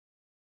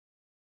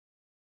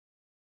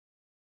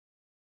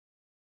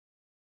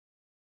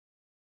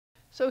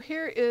So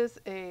here is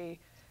a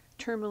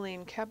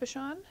tourmaline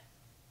cabochon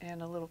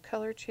and a little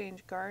color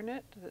change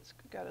garnet that's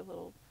got a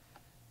little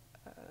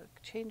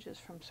changes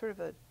from sort of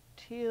a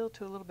teal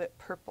to a little bit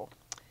purple.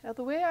 Now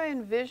the way I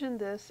envision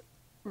this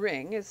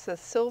ring is the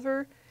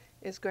silver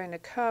is going to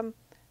come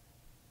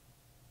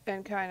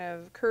and kind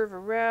of curve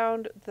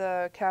around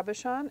the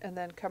cabochon and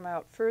then come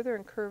out further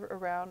and curve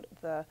around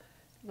the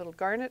little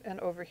garnet, and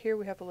over here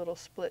we have a little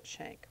split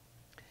shank.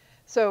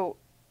 So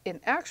in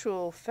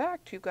actual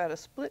fact, you've got a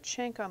split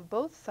shank on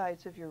both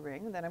sides of your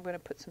ring, and then I'm going to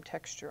put some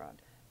texture on.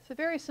 It's a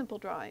very simple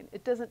drawing.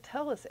 It doesn't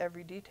tell us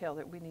every detail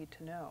that we need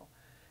to know,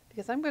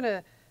 because I'm going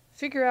to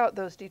figure out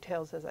those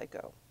details as I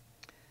go.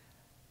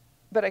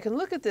 But I can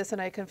look at this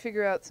and I can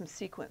figure out some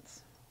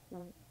sequence.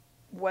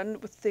 One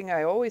thing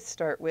I always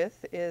start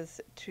with is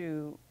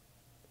to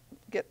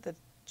get the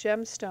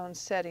gemstone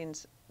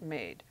settings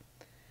made.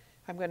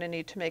 I'm going to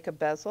need to make a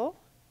bezel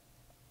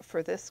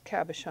for this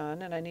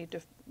cabochon, and I need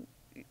to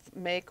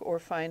make or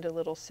find a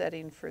little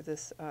setting for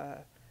this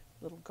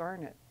little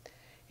garnet.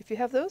 If you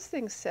have those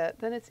things set,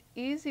 then it's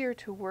easier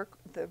to work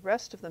the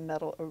rest of the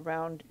metal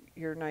around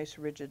your nice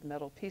rigid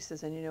metal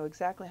pieces, and you know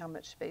exactly how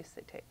much space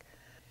they take.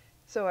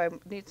 So I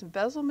need some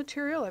bezel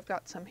material. I've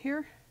got some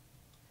here.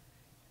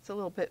 It's a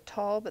little bit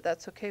tall, but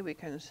that's okay. We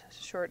can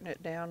shorten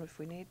it down if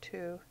we need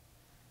to.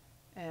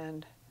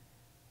 And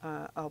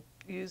I'll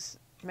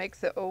make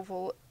the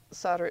oval,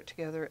 solder it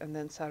together, and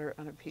then solder it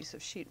on a piece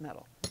of sheet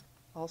metal,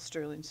 all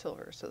sterling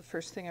silver. So the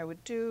first thing I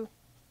would do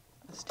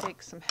is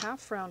take some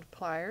half-round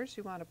pliers.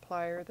 You want a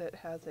plier that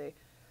has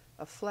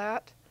a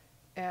flat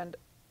and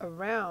a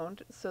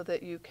round so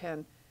that you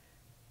can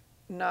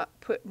not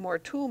put more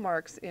tool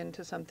marks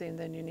into something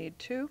than you need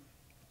to.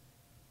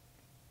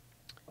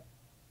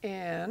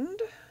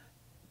 And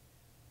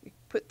you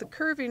put the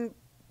curving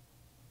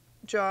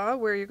jaw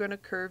where you're going to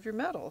curve your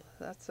metal.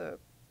 That's a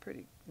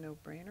pretty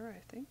no-brainer,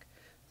 I think.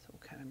 So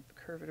we'll kind of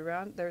curve it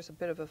around. There's a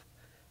bit of a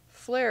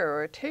flare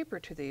or a taper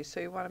to these, so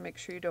you want to make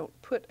sure you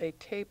don't put a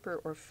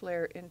taper or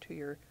flare into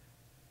your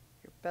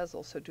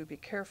bezel, so do be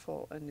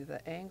careful. And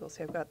the angle,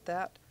 see I've got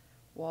that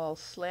wall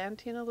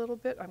slanting a little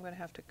bit. I'm going to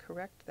have to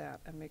correct that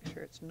and make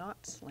sure it's not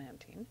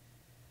slanting.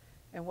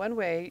 And one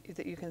way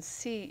that you can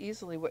see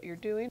easily what you're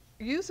doing,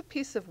 use a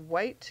piece of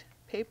white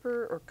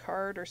paper or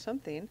card or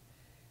something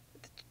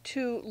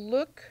to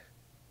look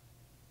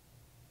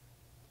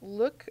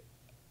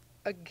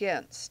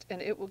against,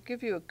 and it will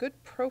give you a good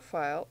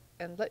profile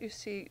and let you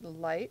see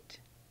light.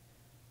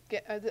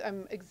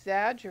 I'm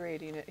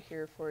exaggerating it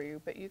here for you,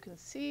 but you can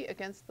see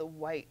against the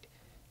white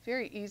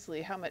very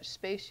easily how much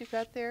space you've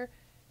got there.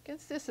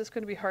 Against this, it's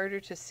going to be harder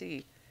to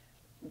see.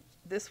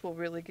 This will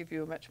really give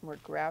you a much more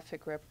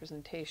graphic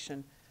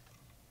representation.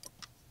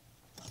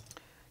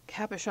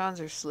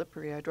 Cabochons are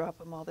slippery. I drop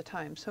them all the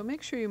time. So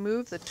make sure you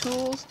move the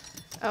tools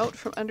out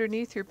from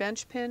underneath your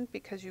bench pin,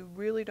 because you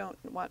really don't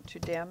want to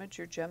damage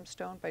your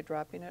gemstone by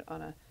dropping it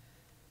on a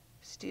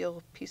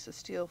piece of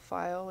steel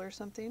file or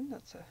something.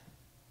 That's a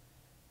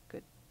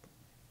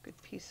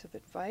good piece of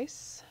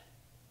advice.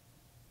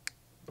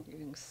 You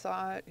can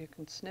saw it, you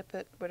can snip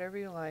it, whatever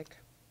you like.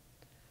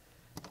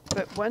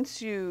 But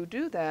once you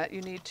do that,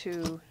 you need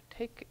to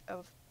take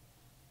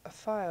a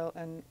file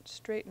and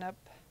straighten up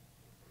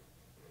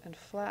and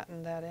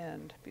flatten that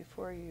end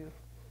before you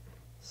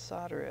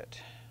solder it,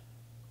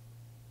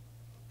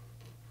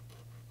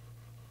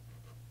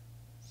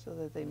 so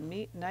that they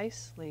meet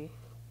nicely.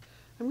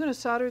 I'm going to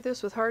solder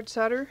this with hard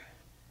solder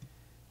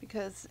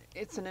because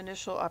it's an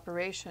initial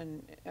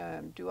operation.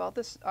 Do all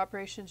the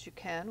operations you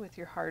can with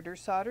your harder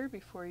solder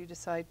before you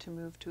decide to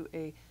move to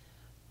a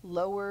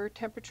lower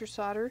temperature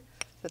solder.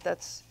 But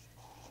that's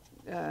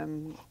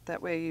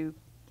that way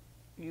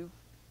you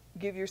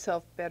give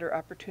yourself better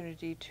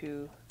opportunity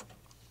to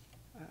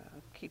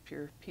keep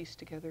your piece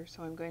together.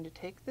 So I'm going to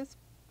take this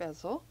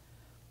bezel,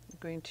 I'm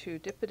going to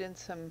dip it in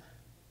some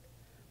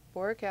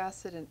boric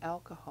acid and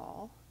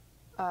alcohol.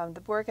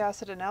 The boric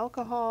acid and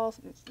alcohol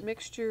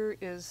mixture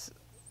is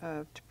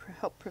to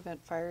help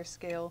prevent fire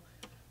scale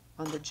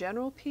on the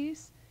general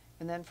piece,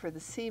 and then for the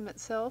seam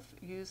itself,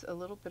 use a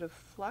little bit of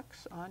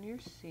flux on your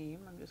seam.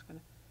 I'm just going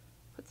to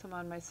put some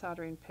on my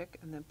soldering pick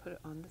and then put it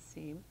on the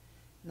seam.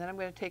 And then I'm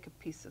going to take a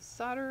piece of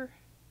solder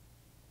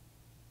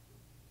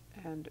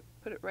and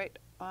put it right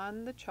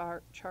on the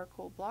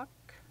charcoal block.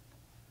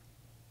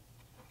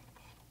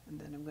 And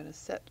then I'm going to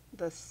set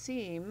the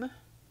seam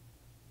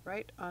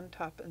right on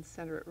top and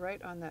center it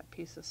right on that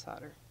piece of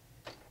solder.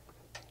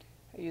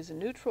 I use a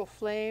neutral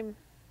flame.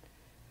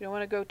 You don't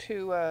want to go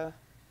too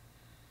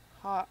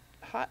hot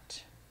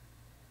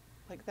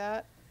like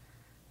that,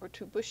 or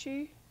too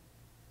bushy.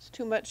 It's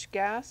too much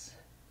gas,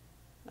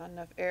 not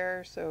enough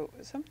air, so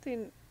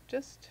something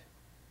just,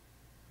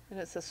 and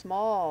it's a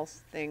small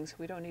thing, so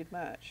we don't need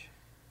much.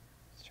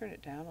 Let's turn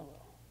it down a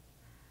little.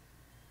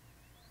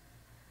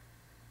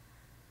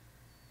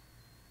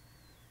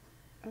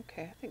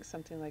 Okay, I think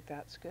something like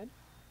that's good.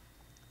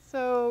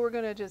 So we're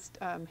going to just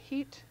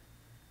heat.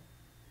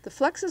 The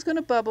flux is going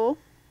to bubble,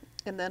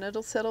 and then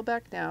it'll settle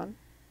back down.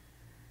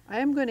 I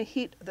am going to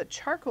heat the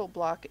charcoal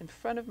block in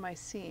front of my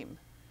seam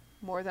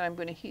more than I'm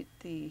going to heat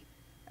the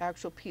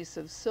actual piece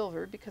of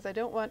silver, because I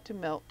don't want to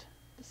melt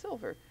the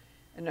silver.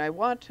 And I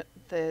want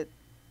the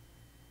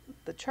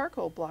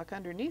charcoal block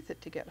underneath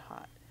it to get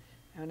hot.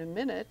 Now in a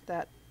minute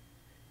that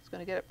is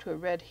going to get up to a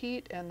red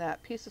heat, and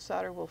that piece of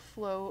solder will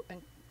flow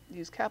and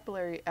use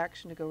capillary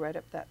action to go right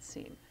up that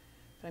seam.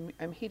 But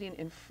I'm heating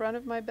in front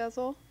of my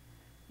bezel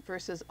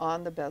versus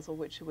on the bezel,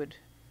 which would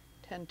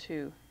tend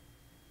to,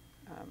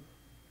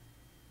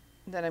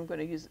 then I'm going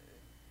to use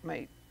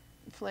my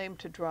flame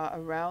to draw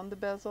around the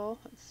bezel.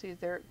 Let's see,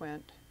 there it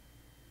went.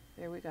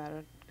 There we got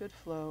a good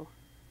flow.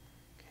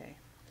 Okay,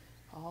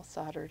 all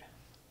soldered.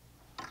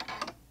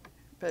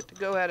 But to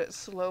go at it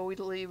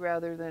slowly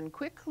rather than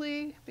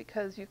quickly,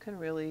 because you can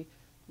really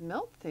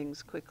melt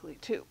things quickly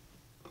too.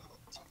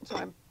 So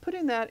I'm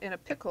putting that in a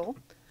pickle.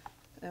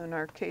 In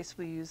our case,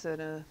 we use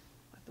I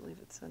believe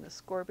it's an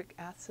ascorbic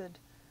acid,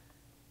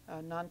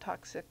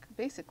 non-toxic,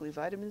 basically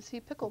vitamin C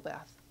pickle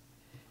bath.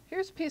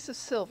 Here's a piece of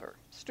silver,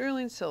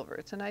 sterling silver.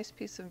 It's a nice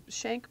piece of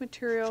shank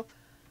material.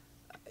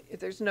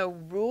 There's no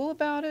rule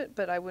about it,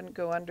 but I wouldn't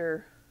go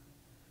under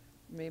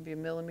maybe 1.5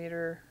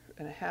 millimeters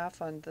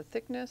on the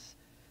thickness.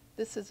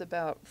 This is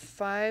about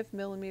 5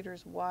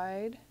 millimeters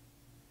wide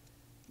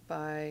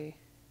by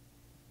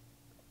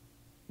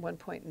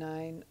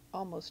 1.9,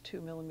 almost 2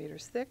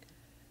 millimeters thick.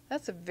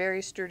 That's a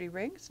very sturdy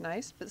ring. It's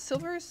nice, but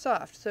silver is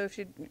soft. So if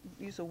you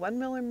use a 1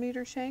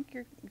 millimeter shank,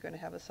 you're going to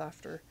have a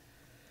softer,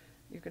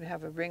 you're going to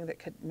have a ring that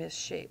could miss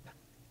shape.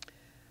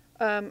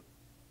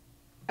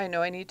 I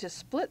know I need to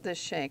split this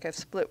shank. I've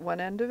split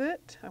one end of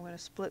it. I'm going to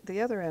split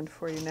the other end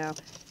for you now.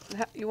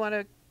 You want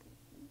to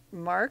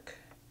mark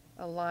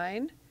a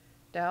line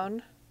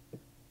down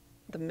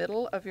the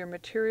middle of your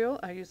material.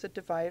 I use a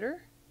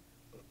divider.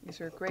 These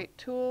are a great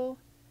tool.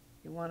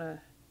 You want to,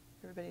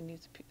 everybody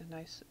needs a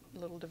nice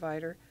little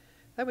divider.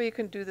 That way you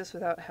can do this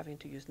without having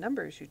to use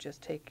numbers. You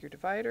just take your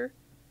divider,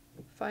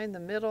 find the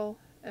middle,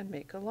 and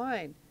make a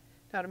line.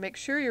 Now to make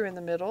sure you're in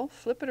the middle,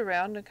 flip it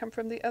around and come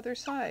from the other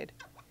side.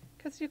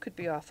 Because you could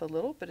be off a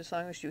little, but as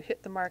long as you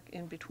hit the mark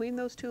in between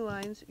those two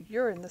lines,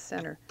 you're in the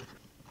center.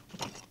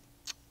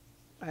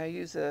 I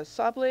use a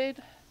saw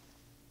blade.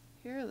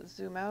 Here, let's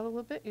zoom out a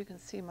little bit. You can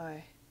see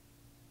my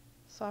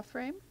saw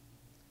frame.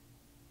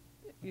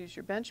 Use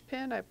your bench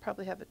pin. I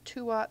probably have a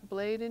 2-aught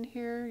blade in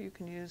here. You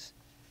can use,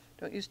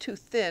 don't use too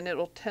thin.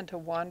 It'll tend to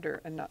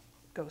wander and not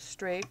go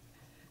straight.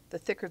 The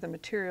thicker the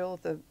material,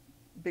 the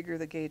bigger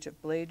the gauge of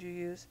blade you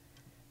use.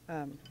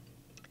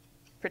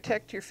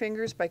 Protect your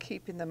fingers by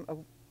keeping them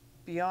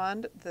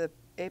beyond the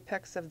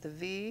apex of the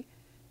V.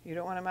 You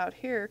don't want them out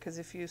here, because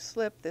if you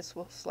slip, this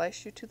will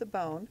slice you to the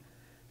bone.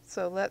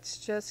 So let's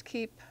just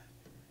keep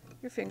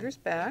your fingers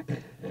back.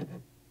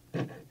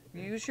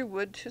 Use your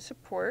wood to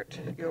support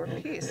your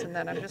piece, and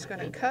then I'm just going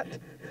to cut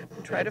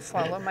and try to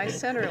follow my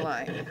center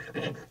line.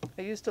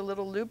 I used a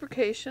little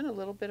lubrication, a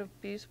little bit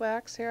of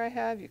beeswax here I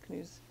have. You can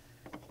use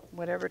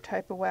whatever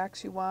type of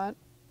wax you want.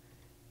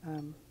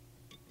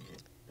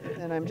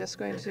 Then I'm just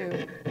going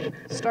to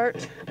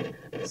start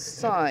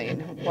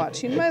sawing,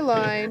 watching my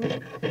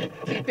line,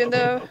 keeping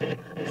the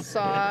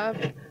saw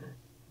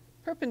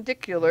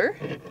perpendicular.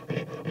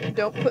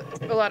 Don't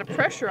put a lot of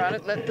pressure on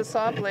it. Let the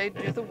saw blade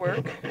do the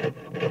work.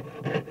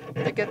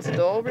 If it gets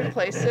dull,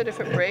 replace it.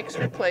 If it breaks,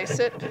 replace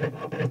it.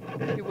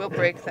 You will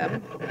break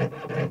them.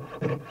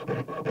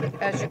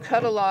 As you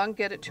cut along,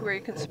 get it to where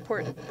you can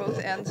support both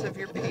ends of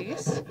your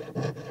piece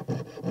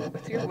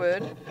with your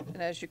wood.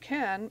 And as you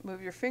can,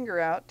 move your finger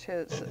out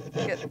to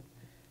get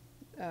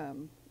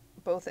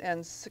both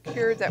ends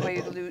secured. That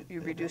way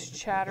you reduce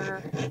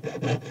chatter.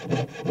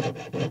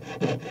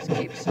 Just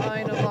keep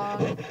sawing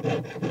along.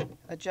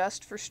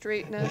 Adjust for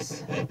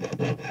straightness.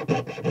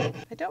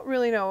 I don't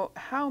really know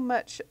how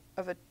much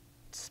of a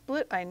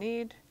split I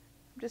need.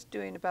 I'm just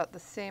doing about the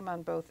same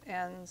on both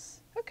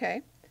ends.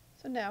 Okay,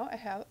 so now I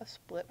have a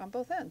split on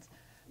both ends.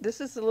 This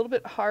is a little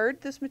bit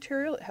hard, this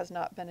material. It has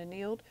not been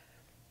annealed,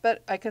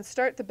 but I can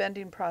start the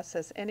bending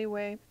process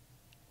anyway.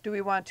 Do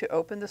we want to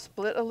open the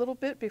split a little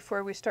bit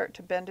before we start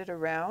to bend it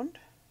around?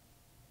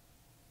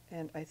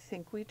 And I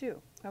think we do.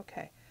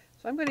 Okay,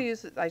 so I'm going to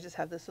use, I just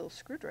have this little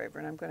screwdriver,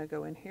 and I'm going to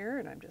go in here,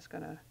 and I'm just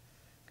going to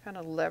kind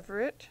of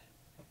lever it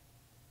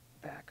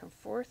back and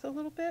forth a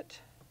little bit,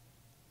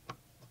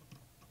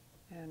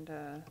 and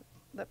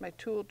let my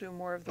tool do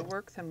more of the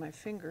work than my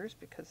fingers,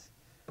 because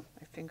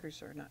my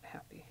fingers are not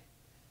happy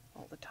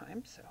all the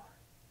time. So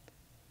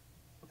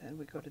then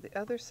we go to the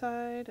other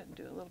side and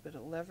do a little bit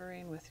of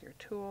levering with your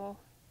tool.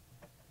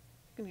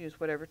 You can use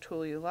whatever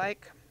tool you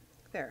like.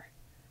 There,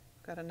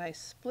 got a nice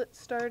split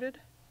started.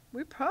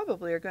 We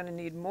probably are going to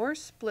need more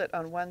split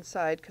on one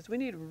side, because we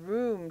need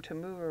room to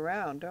move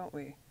around, don't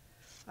we?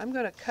 I'm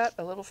going to cut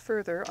a little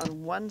further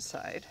on one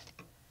side,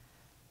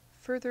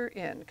 further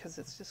in, because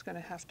it's just going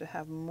to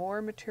have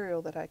more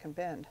material that I can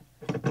bend.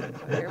 So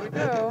here we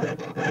go.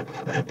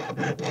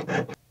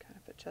 Kind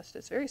of adjust.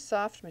 It's very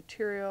soft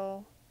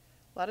material.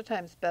 A lot of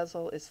times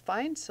bezel is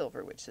fine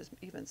silver, which is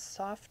even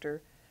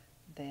softer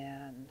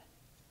than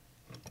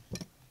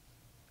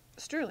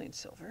sterling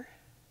silver.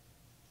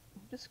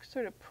 I'm just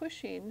sort of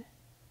pushing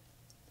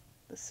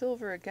the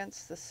silver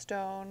against the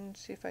stone,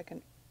 see if I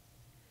can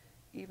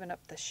even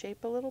up the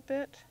shape a little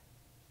bit.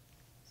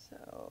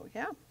 So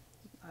yeah,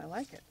 I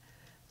like it.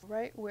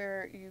 Right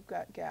where you've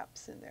got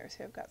gaps in there.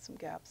 See, I've got some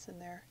gaps in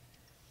there.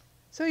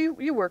 So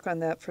you work on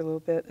that for a little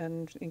bit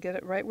and get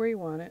it right where you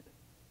want it.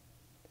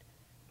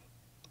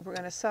 We're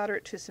going to solder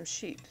it to some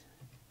sheet.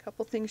 A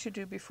couple things you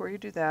do before you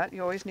do that.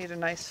 You always need a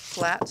nice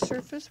flat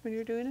surface when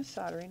you're doing a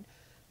soldering.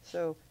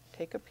 So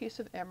take a piece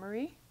of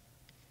emery,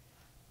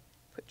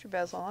 put your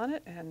bezel on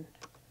it, and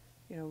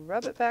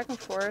rub it back and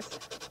forth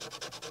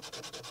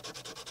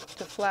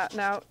to flatten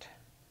out.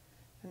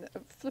 And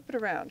flip it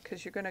around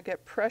because you're going to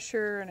get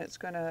pressure and it's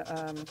going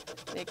to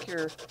make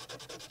your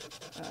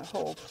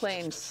whole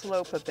plane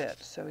slope a bit.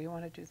 So you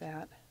want to do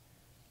that.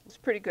 It's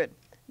pretty good.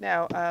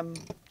 Now I'm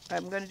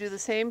going to do the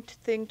same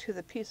thing to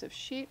the piece of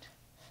sheet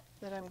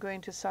that I'm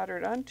going to solder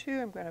it onto.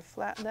 I'm going to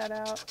flatten that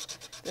out.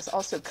 This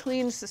also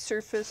cleans the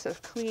surface. A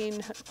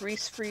clean,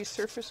 grease-free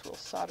surface will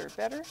solder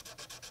better.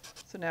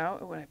 So now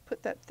when I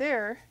put that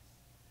there,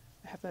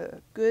 I have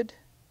a good,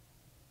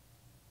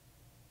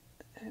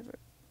 I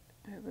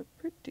have a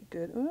pretty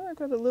good, oh, I've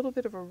got a little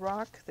bit of a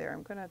rock there.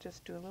 I'm going to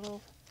just do a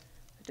little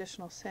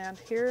additional sand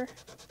here.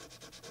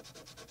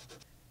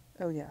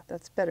 Oh yeah,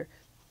 that's better.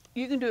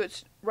 You can do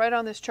it right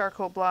on this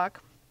charcoal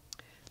block.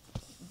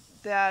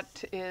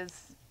 That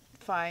is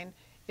fine.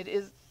 It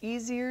is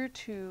easier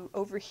to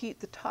overheat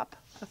the top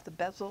of the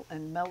bezel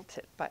and melt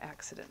it by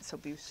accident. So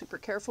be super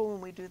careful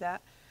when we do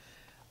that.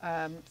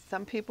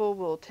 Some people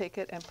will take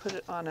it and put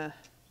it on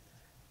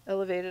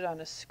elevate it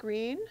on a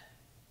screen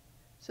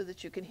so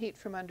that you can heat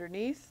from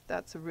underneath.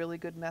 That's a really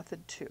good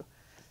method too.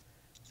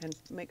 And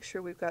make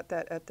sure we've got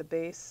that at the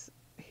base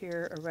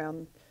here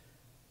around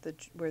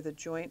where the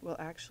joint will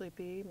actually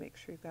be. Make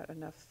sure you've got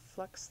enough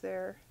flux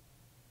there.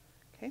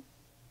 Okay.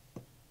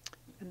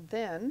 And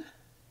then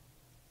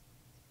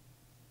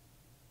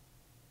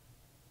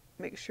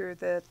make sure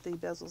that the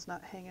bezel's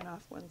not hanging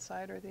off one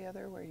side or the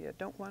other where you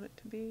don't want it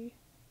to be.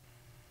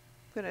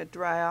 I'm going to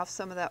dry off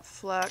some of that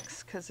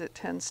flux because it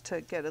tends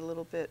to get a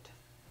little bit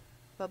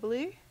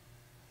bubbly.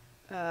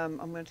 I'm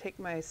going to take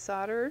my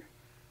solder,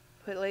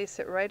 place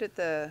it right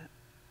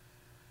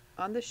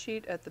on the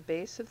sheet at the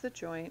base of the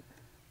joint.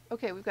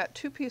 Okay, we've got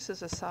 2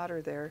 pieces of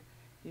solder there.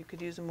 You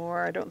could use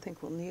more. I don't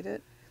think we'll need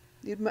it.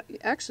 You'd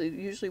actually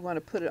usually want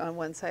to put it on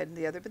one side and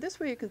the other, but this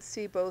way you can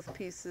see both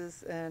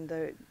pieces. And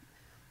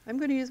I'm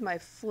going to use my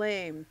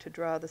flame to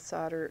draw the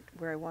solder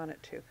where I want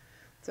it to.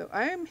 So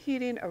I'm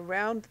heating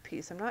around the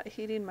piece. I'm not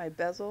heating my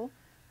bezel.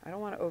 I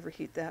don't want to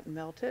overheat that and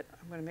melt it.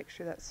 I'm going to make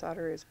sure that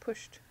solder is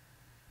pushed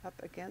up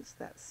against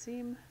that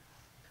seam.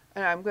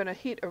 And I'm going to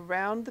heat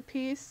around the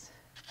piece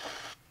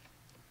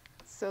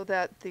so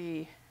that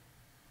the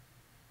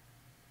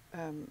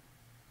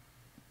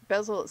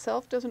bezel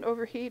itself doesn't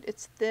overheat.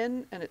 It's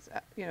thin and it's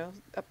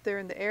up there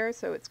in the air,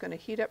 so it's going to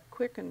heat up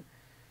quick and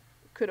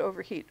could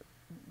overheat.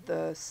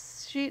 The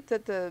sheet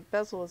that the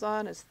bezel is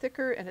on is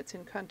thicker and it's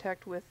in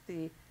contact with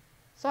the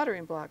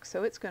soldering block,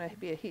 so it's going to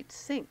be a heat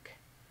sink.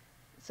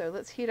 So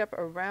let's heat up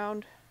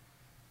around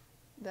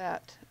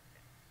that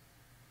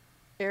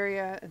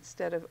area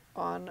instead of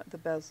on the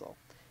bezel.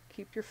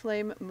 Keep your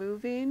flame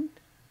moving,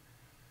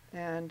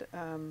 and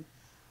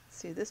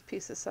see, this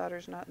piece of solder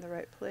is not in the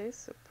right place,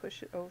 so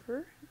push it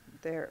over.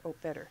 There, oh,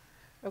 better.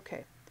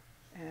 Okay,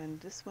 and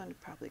this one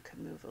probably could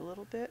move a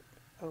little bit.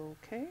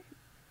 Okay,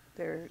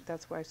 there,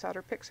 that's why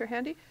solder picks are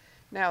handy.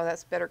 Now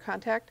that's better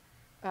contact.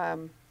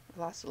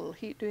 Lost a little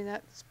heat doing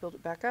that. Let's build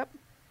it back up.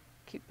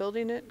 Keep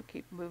building it,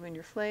 keep moving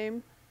your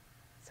flame.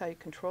 That's how you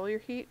control your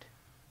heat.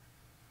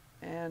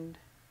 And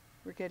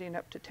we're getting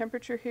up to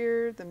temperature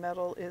here.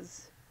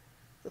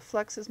 The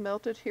flux is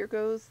melted. Here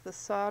goes the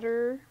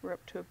solder. We're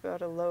up to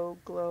about a low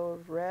glow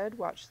of red.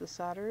 Watch the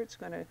solder. It's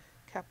going to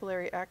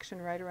capillary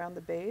action right around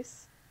the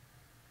base.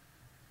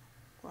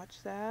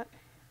 Watch that.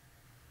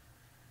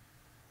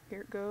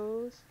 Here it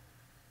goes.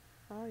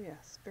 Oh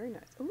yes, very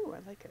nice. Ooh,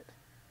 I like it.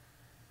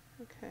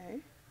 Okay.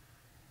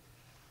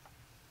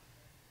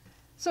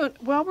 So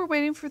while we're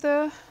waiting for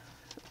the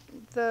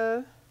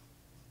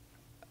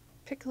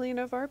pickling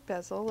of our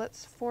bezel,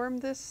 let's form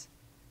this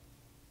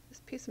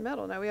piece of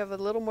metal. Now we have a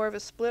little more of a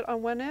split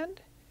on one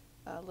end,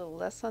 a little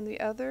less on the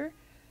other.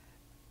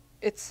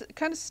 It's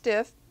kind of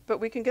stiff, but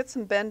we can get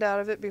some bend out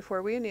of it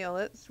before we anneal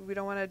it. So we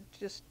don't want to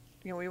just,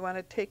 we want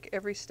to take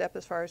every step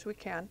as far as we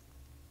can.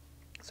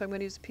 So I'm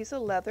going to use a piece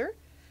of leather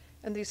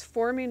and these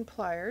forming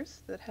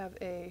pliers that have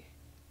a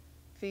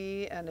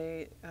V and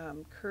a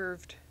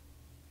curved,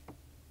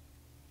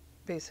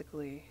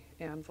 basically,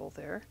 anvil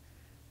there.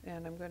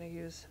 And I'm going to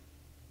use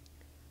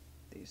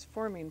these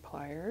forming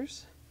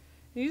pliers.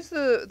 Use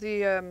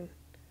the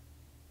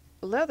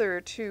leather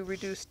to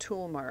reduce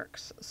tool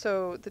marks.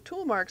 So the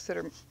tool marks that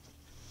are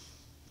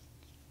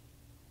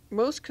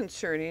most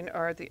concerning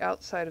are the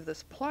outside of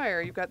this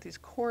plier. You've got these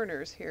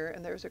corners here,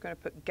 and those are going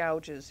to put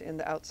gouges in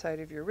the outside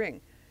of your ring.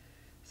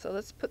 So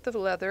let's put the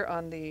leather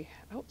on the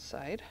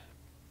outside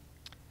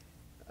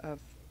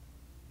of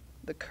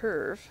the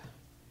curve,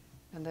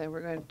 and then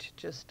we're going to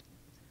just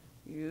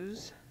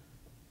use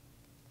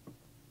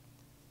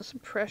some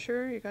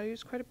pressure. You got to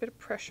use quite a bit of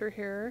pressure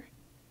here,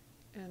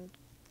 and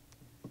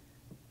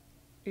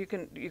you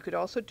could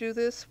also do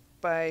this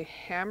by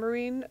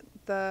hammering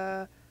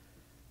the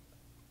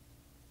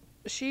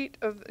sheet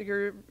of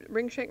your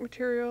ring shank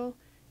material.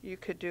 You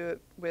could do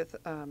it with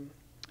a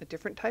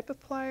different type of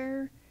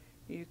plier.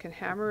 You can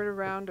hammer it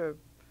around a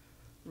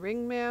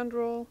ring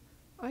mandrel.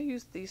 I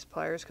use these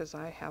pliers because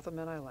I have them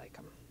and I like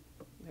them.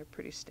 They're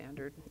pretty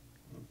standard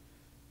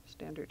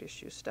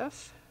issue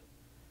stuff.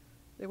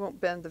 They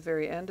won't bend the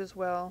very end as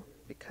well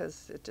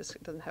because it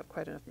just doesn't have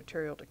quite enough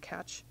material to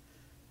catch.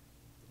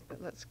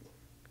 But let's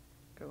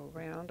go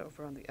around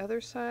over on the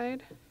other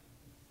side.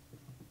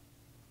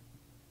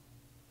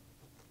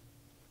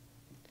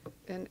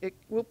 And it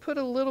will put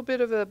a little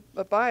bit of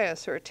a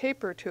bias or a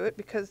taper to it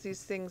because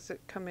these things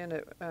that come in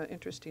at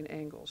interesting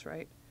angles,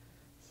 right?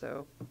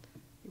 So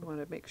you want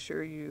to make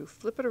sure you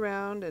flip it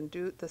around and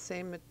do it the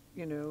same,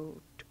 you know,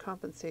 to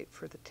compensate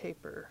for the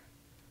taper.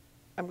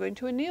 I'm going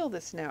to anneal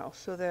this now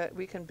so that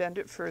we can bend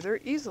it further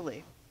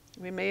easily.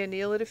 We may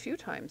anneal it a few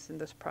times in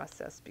this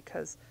process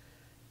because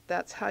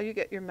that's how you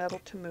get your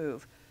metal to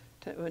move.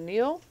 To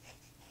anneal,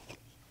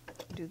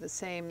 do the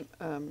same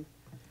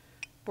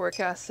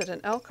boric acid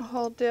and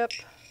alcohol dip.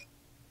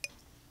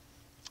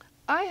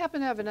 I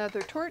happen to have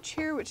another torch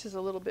here which is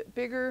a little bit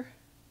bigger.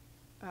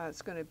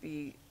 It's going to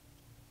be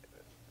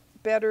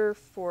better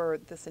for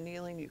this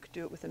annealing. You could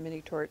do it with a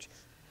mini torch.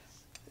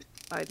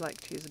 I'd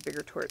like to use a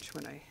bigger torch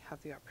when I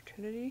have the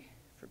opportunity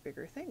for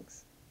bigger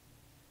things.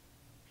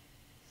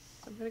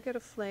 I'm going to get a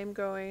flame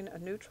going, a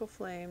neutral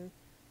flame.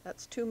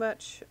 That's too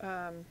much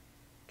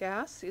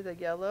gas, see the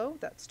yellow?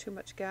 That's too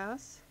much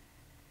gas.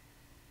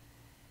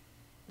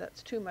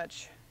 That's too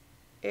much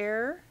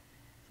air.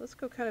 So let's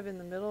go kind of in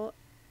the middle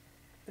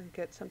and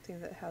get something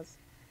that has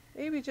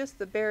maybe just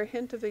the bare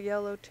hint of a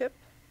yellow tip,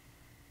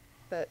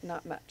 but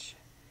not much.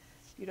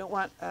 You don't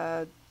want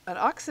an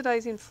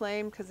oxidizing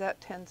flame because that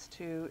tends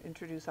to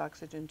introduce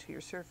oxygen to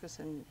your surface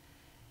and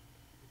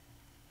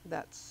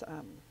that's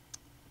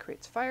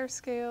creates fire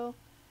scale,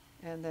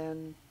 and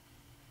then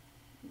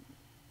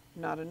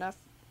not enough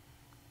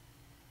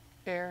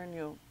air and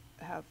you'll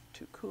have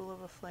too cool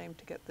of a flame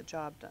to get the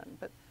job done.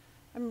 But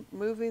I'm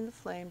moving the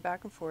flame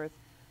back and forth.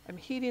 I'm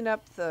heating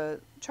up the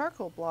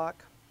charcoal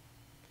block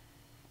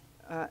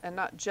and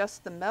not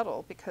just the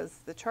metal because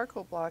the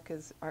charcoal block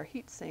is our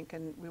heat sink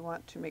and we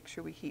want to make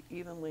sure we heat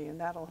evenly, and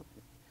that'll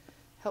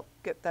help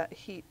get that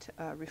heat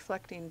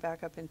reflecting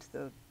back up into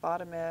the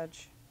bottom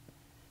edge.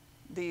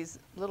 These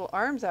little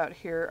arms out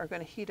here are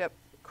going to heat up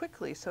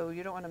quickly, so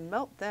you don't want to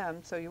melt them,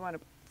 so you want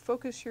to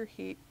focus your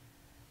heat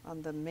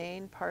on the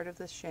main part of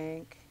the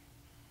shank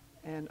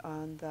and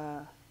on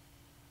the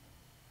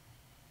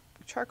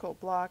charcoal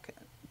block.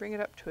 Bring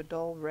it up to a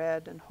dull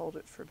red and hold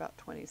it for about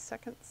 20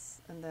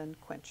 seconds and then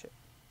quench it.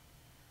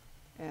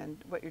 And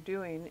what you're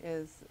doing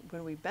is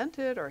when we bent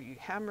it or you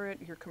hammer it,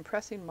 you're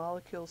compressing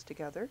molecules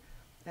together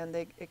and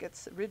it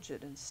gets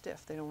rigid and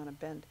stiff. They don't want to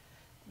bend.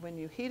 When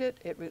you heat it,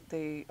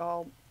 they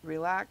all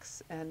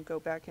relax and go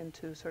back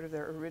into sort of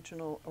their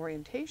original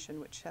orientation,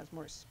 which has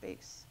more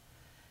space.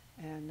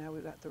 And now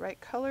we've got the right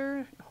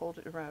color. Hold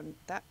it around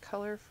that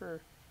color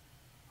for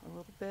a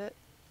little bit.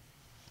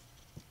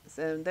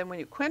 And then when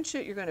you quench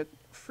it, you're going to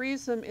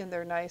freeze them in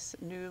their nice,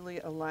 newly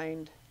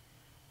aligned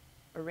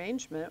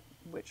arrangement,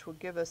 which will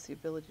give us the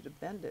ability to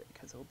bend it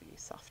because it will be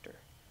softer.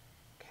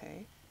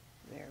 Okay,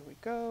 there we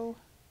go.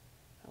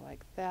 I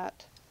like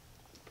that.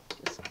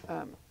 Just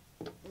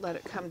let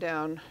it come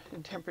down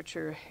in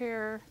temperature a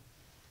hair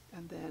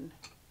and then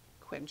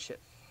quench it.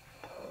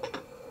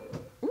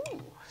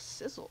 Ooh,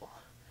 sizzle.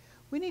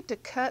 We need to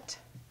cut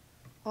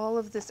all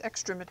of this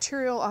extra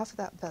material off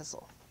that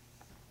bezel.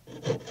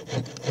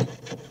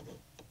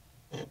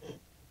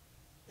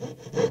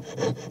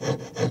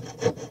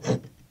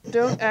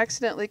 Don't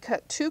accidentally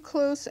cut too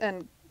close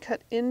and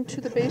cut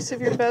into the base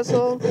of your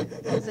bezel,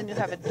 because then you'll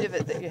have a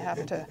divot that you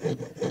have to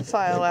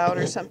file out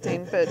or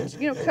something. But,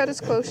 you know, cut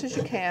as close as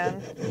you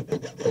can.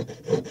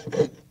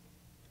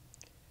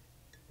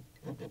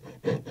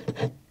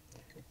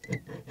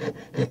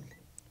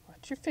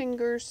 Watch your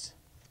fingers.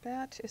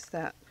 That is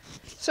that.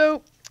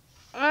 So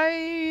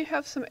I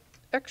have some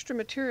extra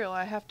material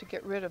I have to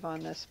get rid of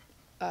on this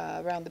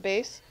around the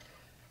base.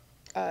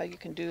 You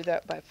can do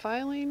that by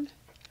filing.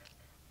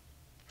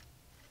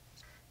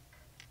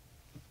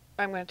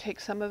 I'm going to take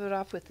some of it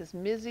off with this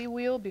Mizzy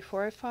wheel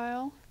before I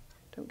file.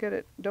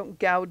 Don't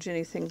gouge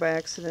anything by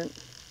accident.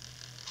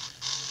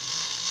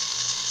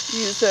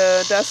 Use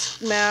a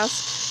dust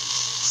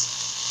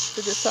mask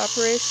for this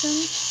operation.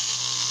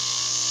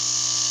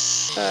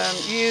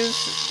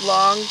 Use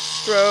long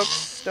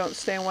strokes. Don't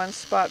stay in one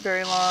spot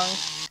very long.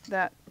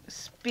 That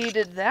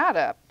speeded that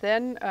up.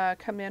 Then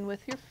come in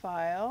with your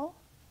file.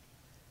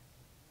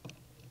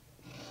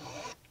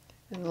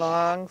 And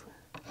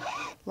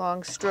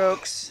long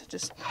strokes,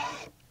 just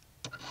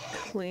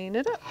clean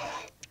it up.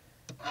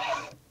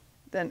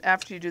 Then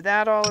after you do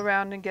that all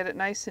around and get it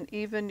nice and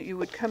even, you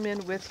would come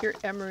in with your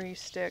emery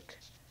stick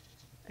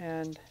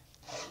and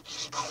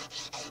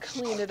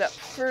clean it up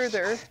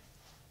further.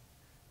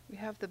 we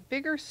have the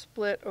bigger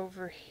split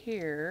over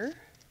here.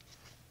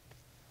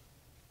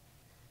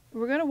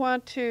 We're going to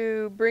want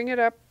to bring it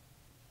up.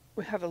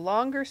 We have a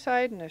longer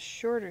side and a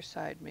shorter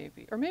side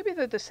maybe. Or maybe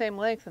they're the same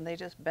length and they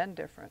just bend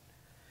different.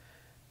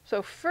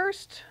 So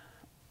first,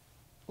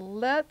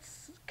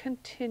 let's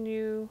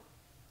continue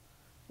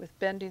with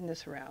bending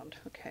this around.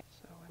 Okay,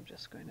 so I'm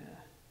just going to,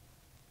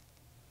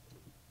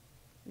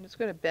 and it's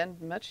going to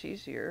bend much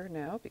easier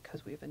now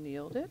because we've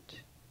annealed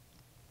it.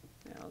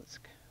 Now let's,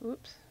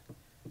 oops,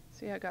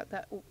 see I got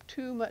that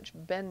too much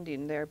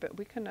bending there, but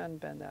we can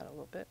unbend that a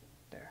little bit.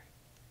 There.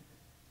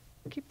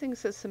 Keep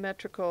things as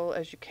symmetrical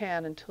as you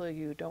can until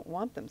you don't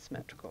want them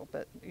symmetrical,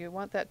 but you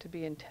want that to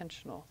be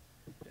intentional.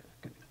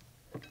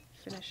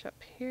 Finish up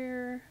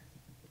here.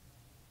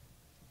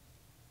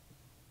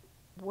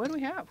 What do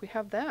we have? We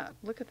have that.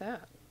 Look at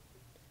that.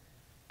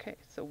 Okay,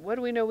 so what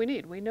do we know we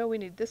need? We know we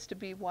need this to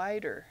be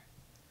wider.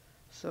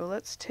 So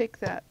let's take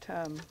that,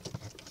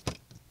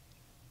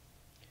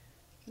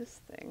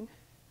 this thing,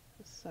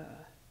 this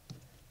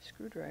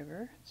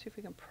screwdriver, see if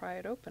we can pry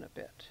it open a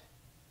bit.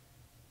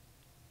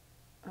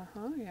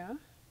 Yeah.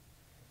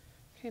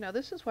 Okay, now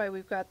this is why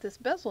we've got this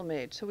bezel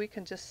made, so we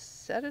can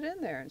just set it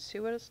in there and see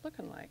what it's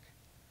looking like.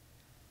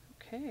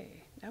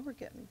 Okay, now we're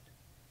getting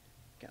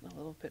a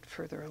little bit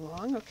further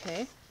along.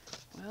 Okay,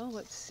 well,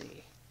 let's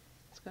see.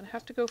 It's going to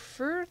have to go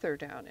further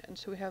down in,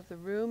 so we have the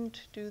room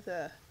to do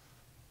the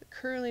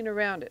curling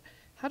around it.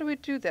 How do we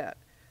do that?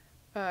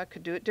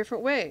 Could do it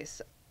different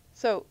ways.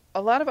 So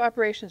a lot of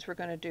operations we're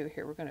going to do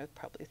here. We're going to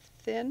probably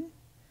thin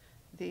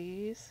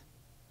these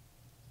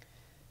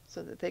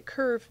so that they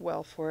curve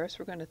well for us.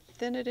 We're going to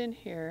thin it in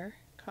here,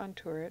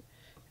 contour it,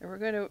 and we're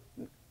going to,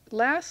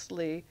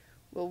 lastly,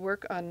 we'll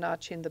work on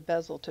notching the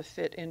bezel to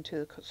fit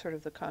into sort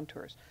of the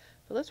contours.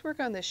 But let's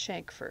work on this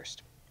shank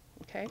first,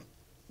 okay?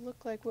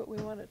 Look like what we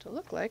want it to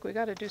look like. We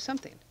got to do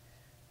something.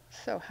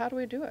 So how do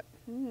we do it?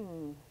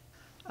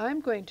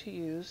 I'm going to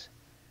use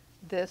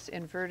this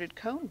inverted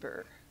cone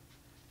burr.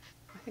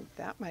 I think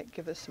that might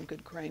give us some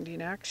good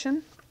grinding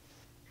action.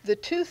 The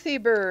toothy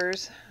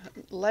burrs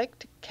like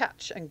to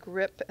catch and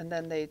grip, and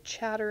then they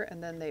chatter,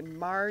 and then they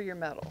mar your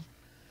metal.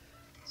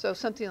 So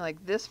something like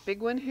this big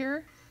one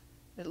here,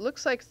 it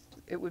looks like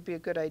it would be a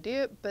good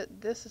idea, but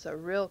this is a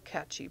real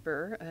catchy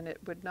burr, and it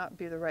would not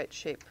be the right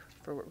shape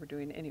for what we're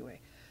doing anyway.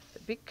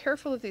 But be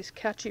careful of these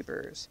catchy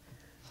burrs.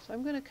 So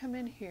I'm going to come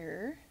in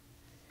here.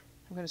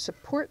 I'm going to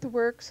support the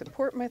work,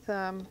 support my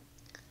thumb,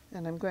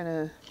 and I'm going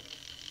to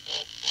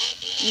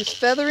use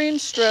feathering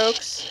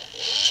strokes.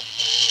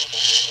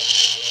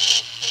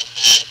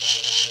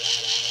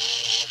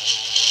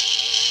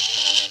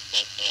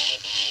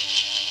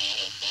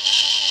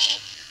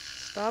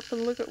 Stop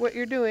and look at what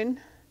you're doing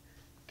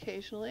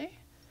occasionally.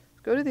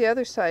 Go to the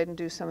other side and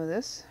do some of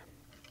this.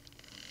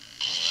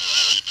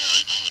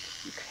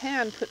 You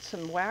can put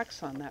some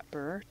wax on that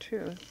burr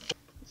too.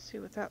 Let's see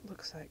what that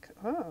looks like.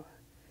 Oh,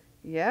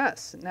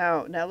 yes.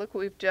 Now look what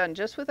we've done.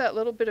 Just with that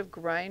little bit of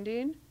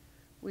grinding,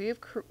 we've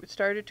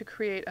started to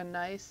create a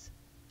nice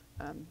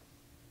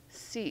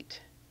seat,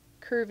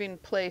 curving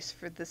place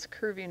for this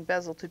curving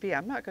bezel to be.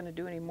 I'm not going to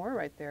do any more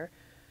right there.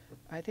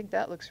 I think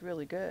that looks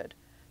really good.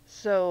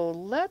 So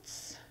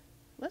let's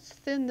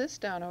thin this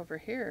down over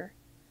here,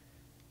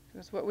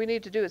 because what we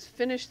need to do is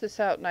finish this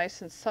out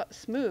nice and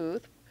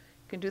smooth.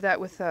 You can do that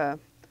with a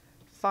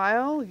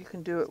file. You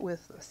can do it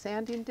with a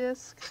sanding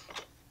disc.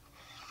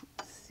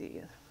 Let's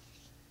see.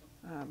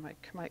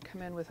 Might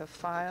come in with a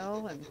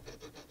file and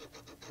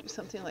do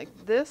something like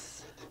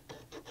this.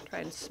 Try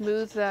and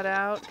smooth that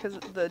out, because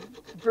the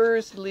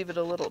burrs leave it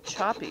a little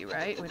choppy,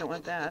 right? We don't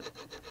want that.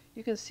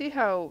 You can see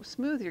how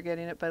smooth you're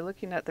getting it by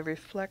looking at the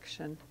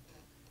reflection.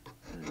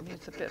 It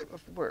needs a bit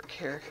of work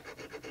here.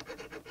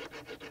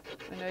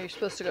 I know you're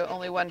supposed to go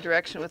only one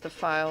direction with the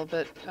file,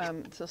 but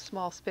it's a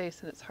small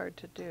space and it's hard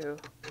to do.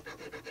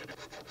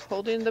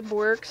 Holding the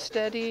work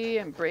steady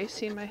and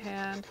bracing my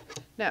hand.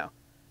 Now,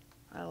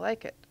 I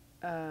like it.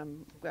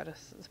 We've got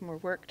some more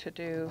work to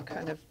do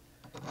kind of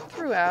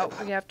throughout.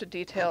 We have to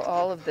detail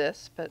all of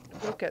this, but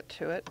we'll get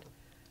to it.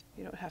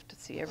 You don't have to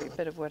see every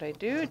bit of what I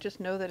do. Just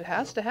know that it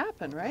has to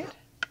happen, right?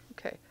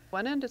 Okay.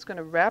 One end is going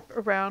to wrap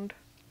around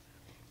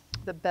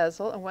the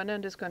bezel, and one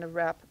end is going to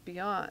wrap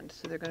beyond.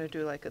 So they're going to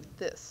do like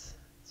this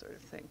sort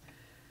of thing.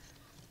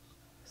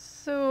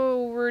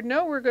 So we're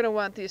going to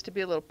want these to be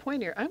a little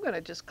pointier. I'm going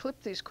to just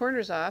clip these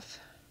corners off,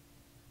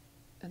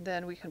 and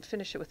then we can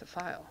finish it with a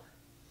file.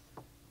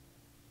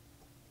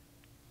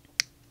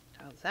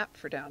 How's that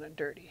for down and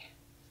dirty?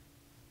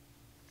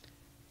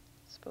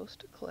 It's supposed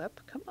to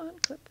clip. Come on,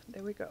 clip.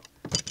 There we go.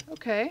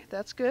 Okay,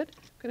 that's good.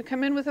 I'm going to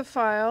come in with a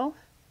file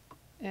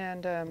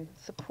and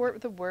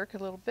support the work a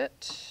little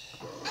bit.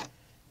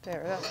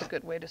 There, that's a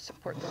good way to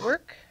support the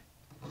work.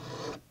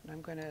 And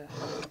I'm going to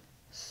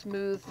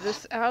smooth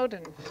this out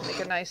and make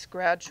a nice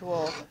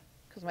gradual,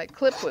 because my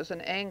clip was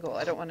an angle.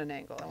 I don't want an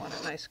angle. I want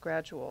a nice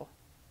gradual.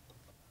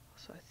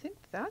 So I think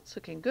that's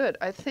looking good.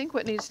 I think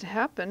what needs to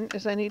happen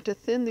is I need to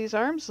thin these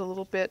arms a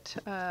little bit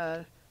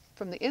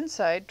from the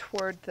inside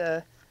toward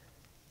the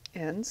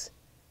ends.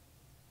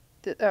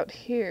 Out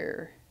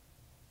here,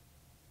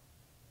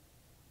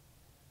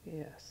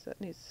 Yes, that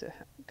needs to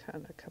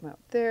kind of come out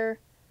there.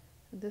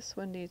 And this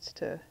one needs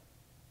to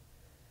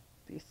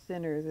be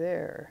thinner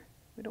there.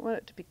 We don't want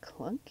it to be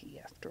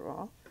clunky after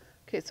all.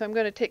 Okay, so I'm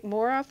going to take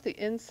more off the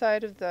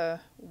inside of the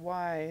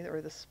Y,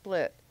 or the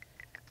split.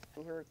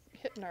 We're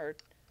hitting our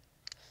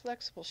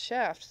flexible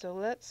shaft, so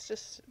let's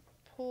just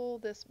pull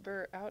this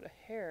burr out a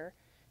hair,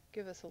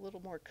 give us a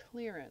little more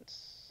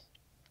clearance.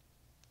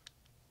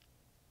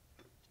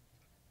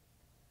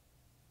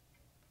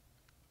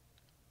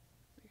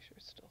 Make sure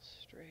it's still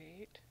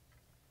straight.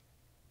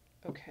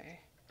 Okay,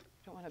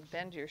 don't want to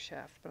bend your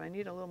shaft, but I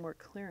need a little more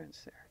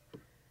clearance there.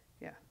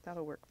 Yeah,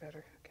 that'll work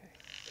better. Okay.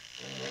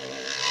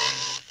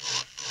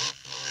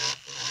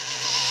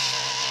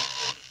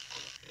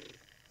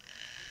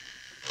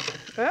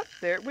 Oh,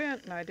 there it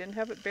went, and I didn't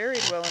have it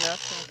buried well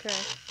enough. Okay.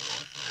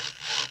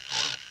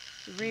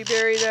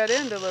 Rebury that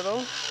end a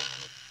little.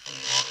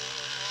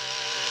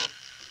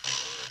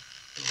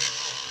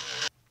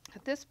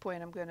 At this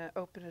point, I'm going to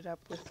open it up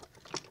with,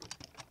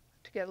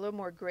 to get a little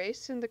more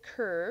grace in the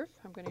curve,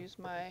 I'm going to use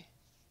my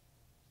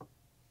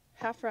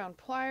half round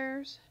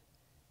pliers,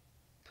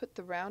 put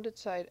the rounded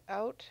side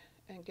out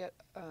and get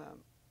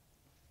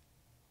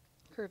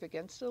curve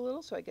against it a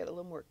little, so I get a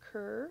little more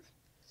curve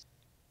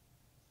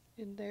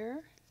in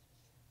there.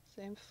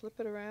 Same, flip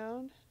it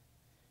around,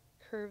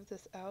 curve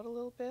this out a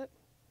little bit.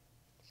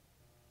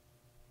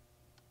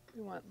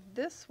 We want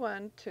this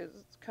one to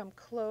come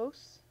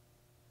close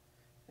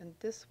and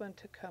this one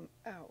to come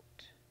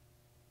out.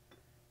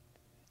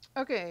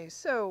 Okay,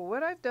 so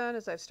what I've done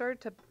is I've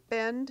started to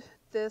bend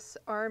this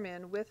arm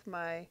in with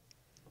my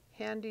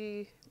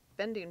handy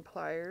bending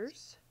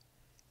pliers.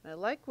 And I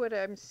like what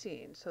I'm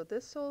seeing. So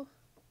this'll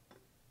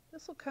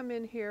come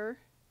in here,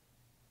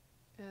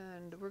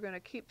 and we're going to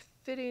keep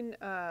fitting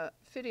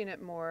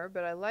it more,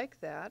 but I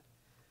like that.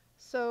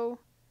 So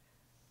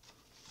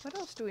what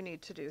else do we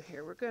need to do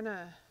here? We're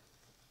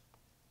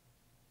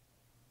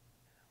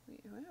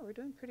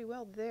doing pretty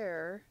well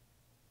there.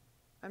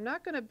 I'm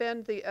not going to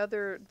bend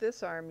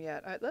this arm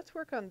yet. Let's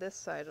work on this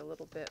side a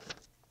little bit.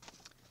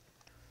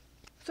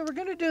 So we're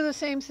going to do the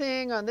same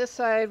thing on this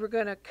side. We're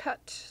going to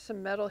cut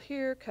some metal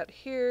here, cut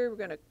here. We're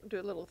going to do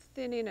a little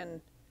thinning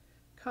and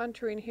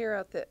contouring here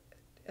at the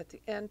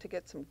end to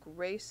get some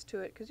grace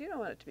to it, because you don't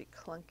want it to be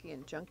clunky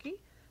and junky.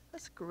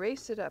 Let's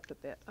grace it up a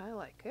bit. I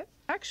like it.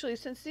 Actually,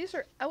 since these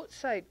are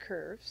outside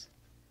curves,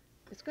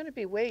 it's going to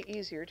be way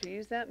easier to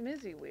use that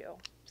Mizzy wheel.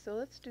 So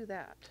let's do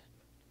that.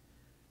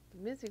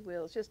 The Mizzy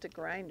wheel is just a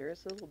grinder.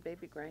 It's a little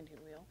baby grinding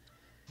wheel.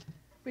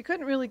 We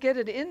couldn't really get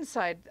it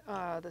inside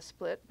the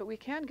split, but we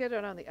can get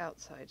it on the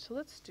outside. So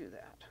let's do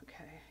that.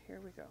 Okay, here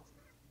we go.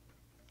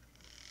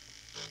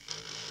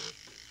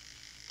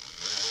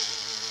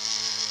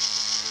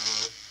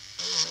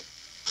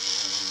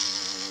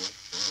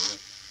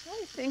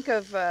 I think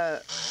of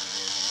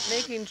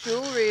making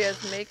jewelry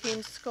as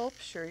making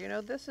sculpture. You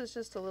know, this is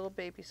just a little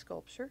baby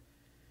sculpture,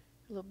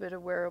 a little bit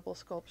of wearable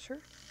sculpture.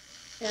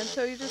 And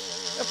so you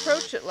just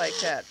approach it like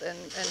that and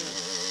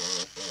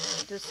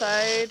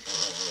decide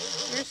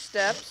your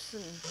steps.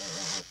 And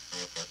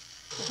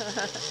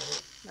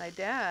my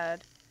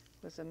dad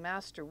was a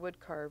master wood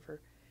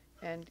carver,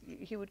 and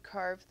he would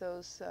carve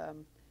those,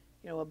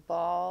 you know, a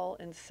ball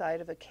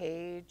inside of a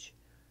cage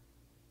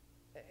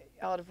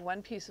out of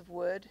one piece of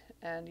wood,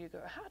 and you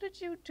go, how did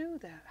you do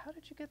that? How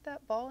did you get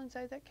that ball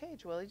inside that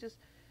cage? Well,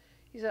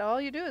 he said, all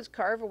you do is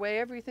carve away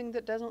everything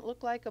that doesn't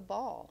look like a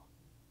ball.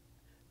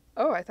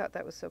 Oh, I thought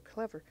that was so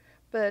clever.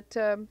 But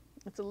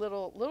it's a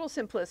little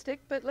simplistic,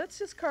 but let's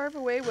just carve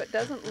away what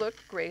doesn't look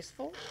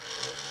graceful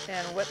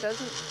and what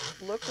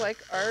doesn't look like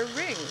our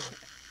ring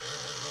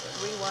that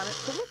we want it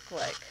to look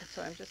like.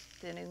 So I'm just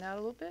thinning that a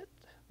little bit.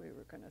 We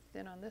were going to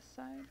thin on this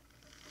side.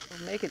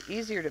 It'll make it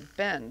easier to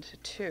bend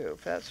too,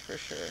 that's for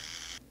sure.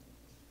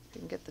 You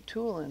can get the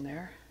tool in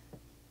there.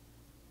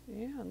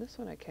 Yeah, on this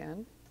one I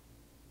can.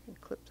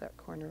 Clip that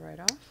corner right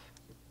off.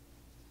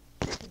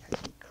 I think I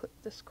can clip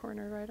this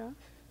corner right off.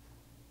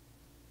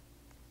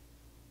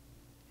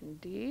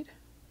 Indeed.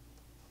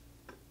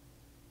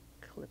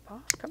 Clip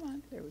off. Come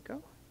on, there we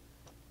go.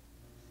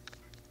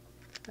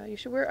 You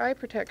should wear eye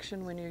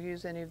protection when you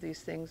use any of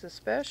these things,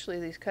 especially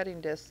these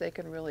cutting discs. They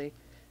can really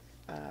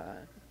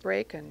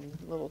break and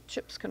little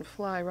chips can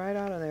fly right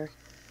out of there.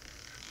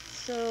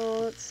 So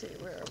let's see,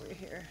 where are we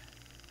here?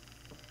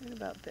 Right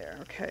about there.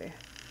 Okay.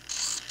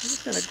 I'm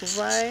just going to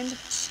grind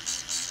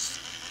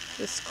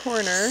this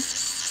corner.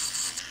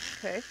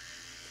 Okay.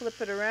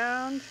 Flip it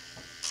around.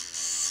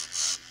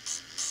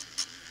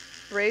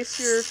 Brace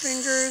your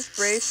fingers,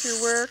 brace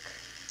your work.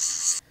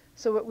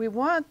 So what we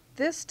want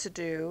this to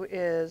do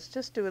is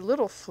just do a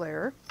little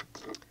flare.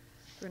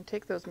 We're going to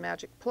take those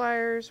magic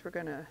pliers. We're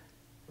going to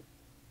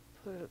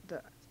put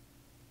the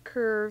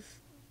curve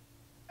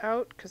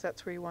out, because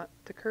that's where you want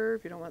the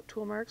curve. You don't want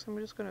tool marks. I'm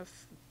just going to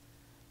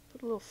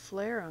put a little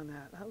flare on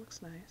that. That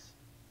looks nice.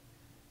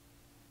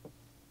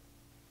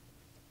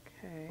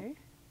 Okay.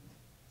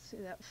 See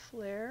that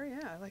flare?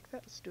 Yeah, I like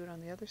that. Let's do it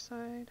on the other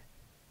side.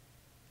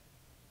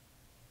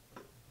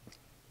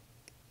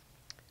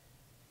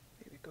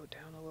 Maybe go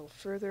down a little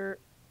further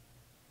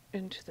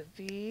into the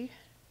V.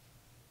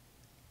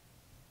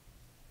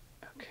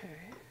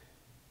 Okay.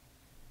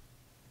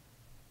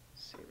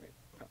 See right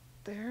about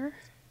there.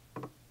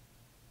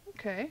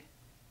 Okay.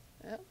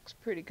 That looks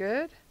pretty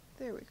good.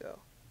 There we go.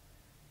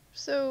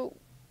 So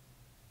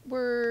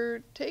we're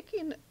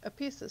taking a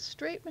piece of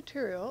straight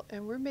material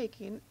and we're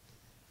making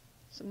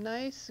some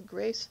nice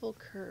graceful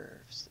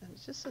curves, and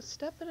it's just a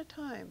step at a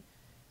time,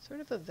 sort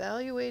of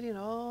evaluating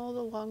all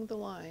along the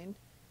line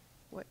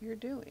what you're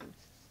doing.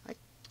 I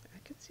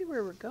can see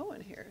where we're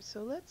going here,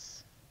 so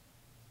let's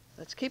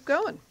keep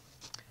going.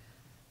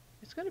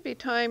 It's going to be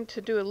time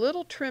to do a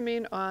little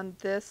trimming on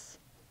this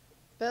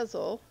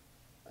bezel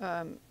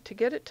to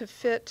get it to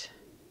fit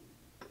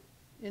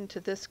into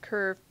this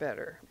curve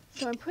better.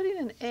 So I'm putting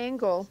an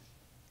angle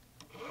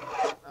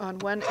on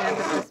one end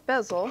of this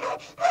bezel.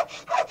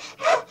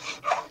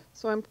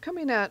 So I'm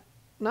coming at,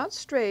 not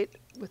straight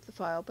with the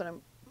file, but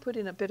I'm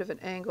putting a bit of an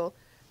angle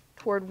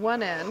toward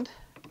one end.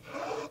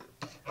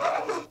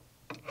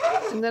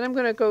 And then I'm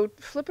going to go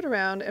flip it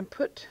around and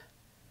put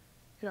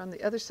it on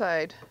the other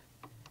side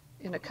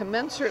in a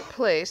commensurate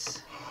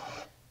place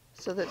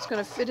so that it's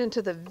going to fit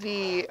into the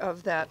V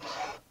of that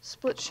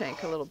split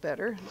shank a little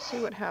better and see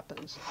what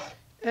happens.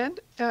 And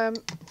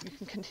you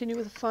can continue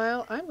with the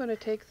file. I'm going to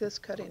take this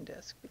cutting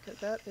disc because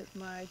that is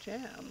my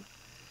jam,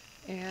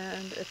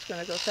 and it's going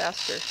to go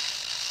faster.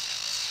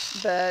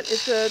 But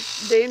it's a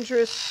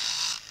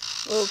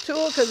dangerous little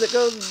tool because it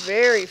goes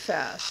very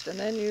fast, and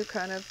then you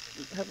kind of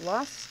have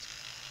lost.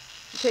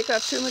 You take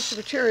off too much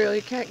material,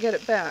 you can't get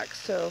it back.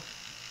 So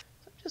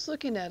I'm just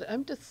looking at it.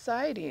 I'm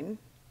deciding,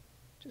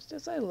 just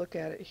as I look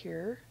at it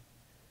here,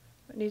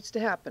 what needs to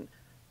happen.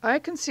 I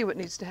can see what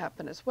needs to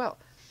happen as well.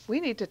 We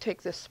need to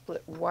take this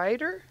split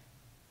wider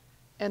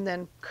and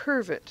then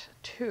curve it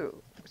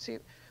too. See, we're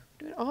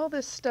doing all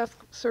this stuff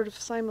sort of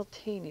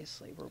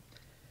simultaneously. We're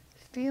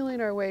feeling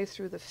our way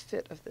through the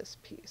fit of this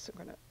piece.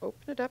 I'm going to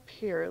open it up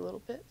here a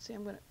little bit. See,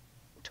 I'm going to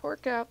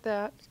torque out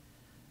that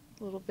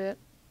a little bit.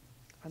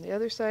 On the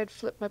other side,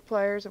 flip my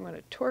pliers. I'm going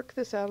to torque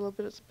this out a little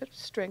bit. It's a bit of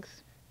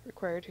strength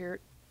required here.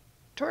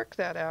 Torque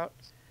that out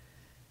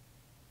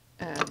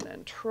and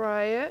then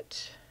try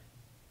it.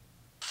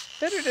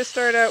 Better to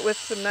start out with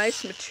some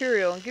nice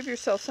material and give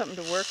yourself something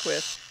to work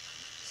with,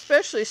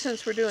 especially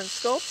since we're doing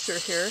sculpture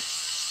here.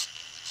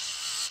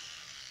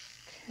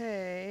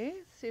 Okay,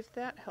 let's see if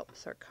that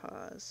helps our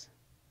cause.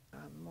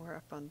 More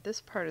up on this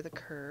part of the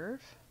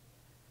curve.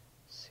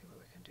 Let's see what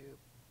we can do.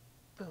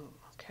 Boom,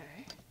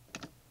 okay.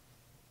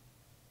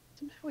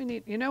 So now we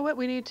need, you know what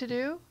we need to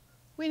do?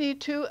 We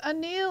need to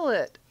anneal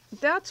it.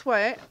 That's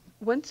why,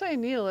 once I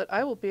anneal it,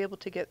 I will be able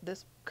to get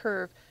this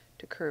curve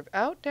to curve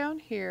out down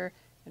here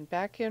and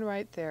back in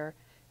right there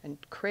and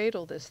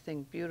cradle this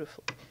thing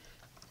beautifully.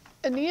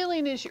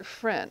 Annealing is your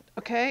friend,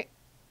 okay?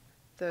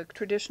 The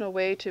traditional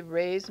way to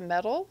raise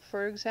metal,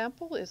 for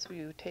example, is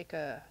you take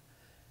a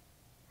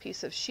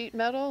piece of sheet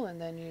metal and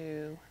then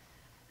you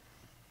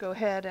go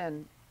ahead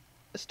and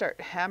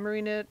start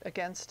hammering it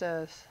against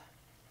a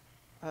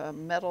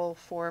metal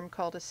form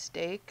called a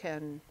stake,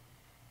 and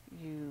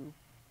you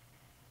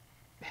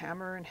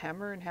hammer and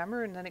hammer and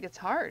hammer, and then it gets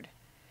hard.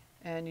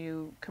 And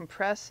you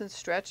compress and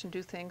stretch and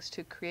do things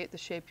to create the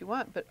shape you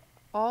want. But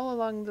all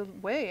along the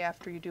way,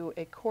 after you do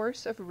a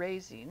course of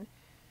raising,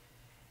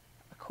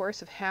 a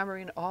course of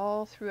hammering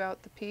all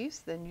throughout the piece,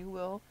 then you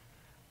will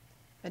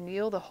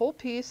anneal the whole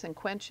piece and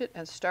quench it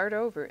and start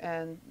over.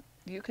 And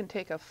you can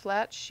take a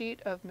flat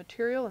sheet of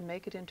material and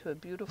make it into a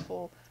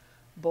beautiful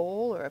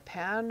bowl or a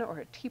pan or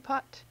a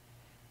teapot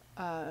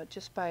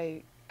just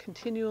by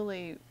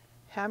continually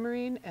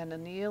hammering and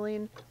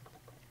annealing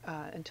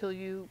until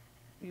you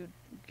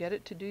get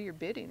it to do your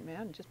bidding,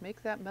 man. Just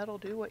make that metal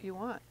do what you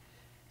want.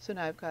 So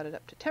now I've got it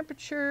up to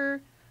temperature.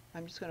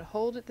 I'm just going to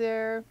hold it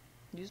there,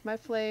 use my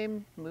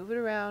flame, move it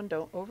around,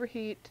 don't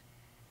overheat.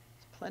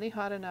 It's plenty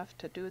hot enough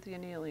to do the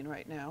annealing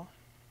right now.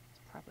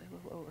 It's probably a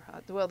little over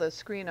hot. Well, the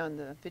screen on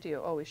the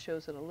video always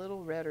shows it a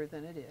little redder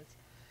than it is.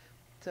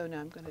 So now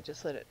I'm going to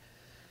just let it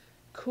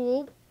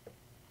cool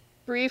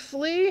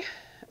briefly,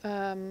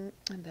 and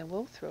then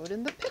we'll throw it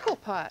in the pickle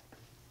pot.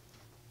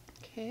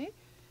 Okay.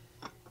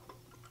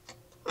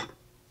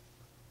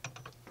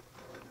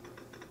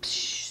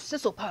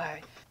 Sizzle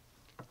pie.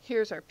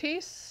 Here's our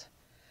piece.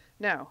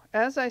 Now,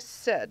 as I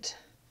said,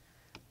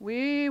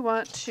 we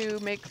want to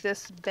make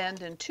this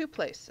bend in two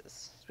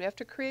places. So we have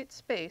to create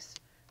space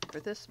for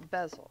this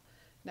bezel.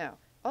 Now,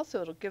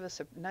 also it'll give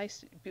us a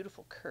nice,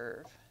 beautiful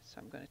curve.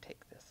 So I'm going to take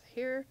this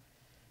here,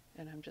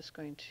 and I'm just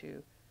going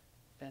to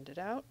bend it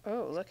out.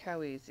 Oh, look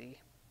how easy.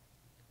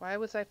 Why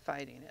was I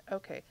fighting it?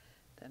 Okay,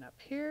 then up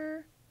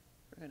here,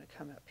 we're going to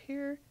come up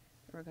here,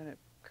 and we're going to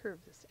curve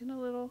this in a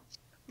little.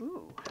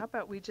 Ooh, how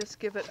about we just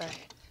give it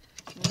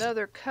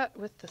another cut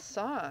with the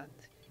saw?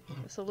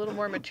 There's a little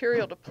more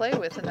material to play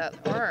with in that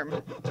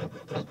arm.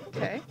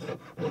 Okay.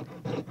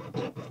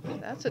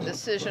 That's a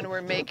decision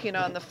we're making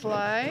on the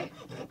fly.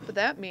 But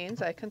that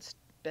means I can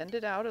bend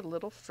it out a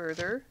little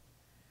further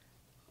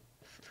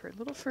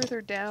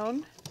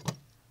down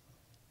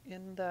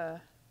in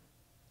the,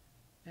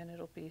 and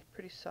it'll be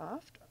pretty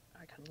soft.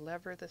 I can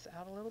lever this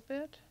out a little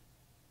bit.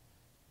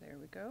 There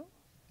we go.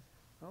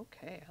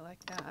 Okay, I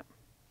like that.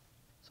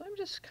 So I'm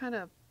just kind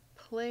of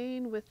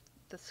playing with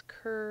this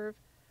curve.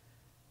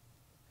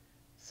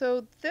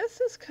 So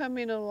this is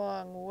coming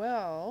along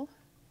well.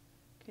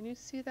 Can you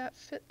see that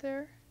fit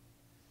there?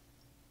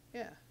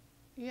 Yeah,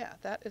 yeah,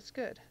 that is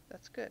good.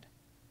 That's good.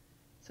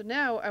 So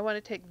now I want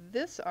to take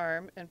this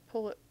arm and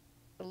pull it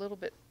a little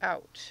bit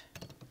out.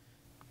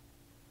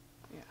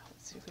 Yeah,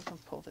 let's see if we can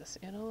pull this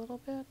in a little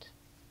bit.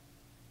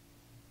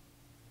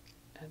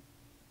 And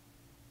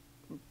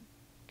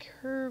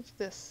curve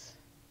this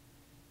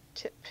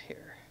tip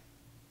here.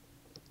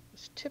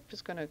 This tip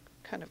is going to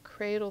kind of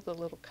cradle the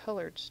little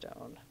colored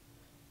stone,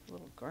 a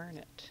little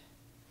garnet.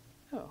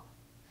 Oh,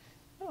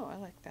 I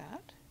like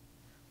that.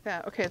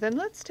 Yeah, okay, then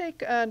let's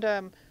take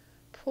and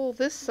pull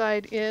this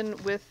side in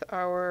with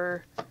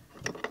our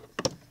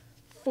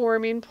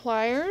forming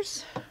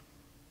pliers.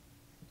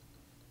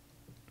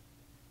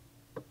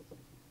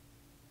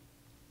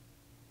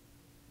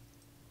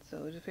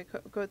 So if we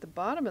go at the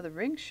bottom of the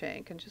ring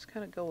shank and just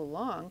kind of go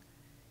along,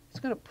 it's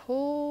going to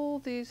pull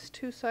these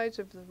two sides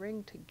of the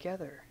ring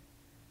together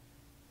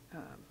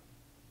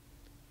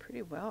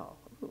pretty well.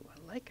 Ooh,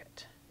 I like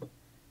it. I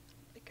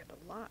like it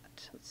a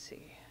lot. Let's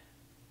see.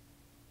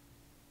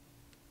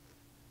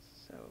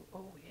 So,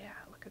 oh yeah,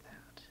 look at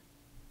that.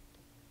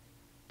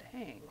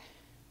 Dang.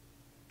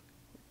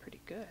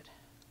 Pretty good.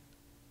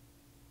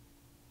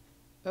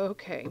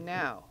 Okay,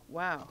 now,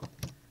 wow.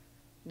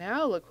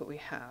 Now look what we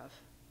have.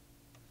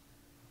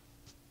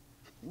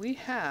 We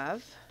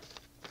have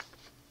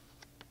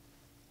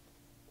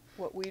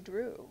what we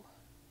drew.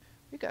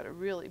 We got a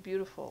really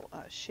beautiful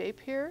shape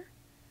here.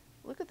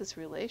 Look at this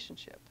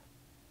relationship.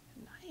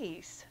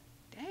 Nice.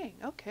 Dang,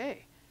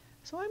 okay.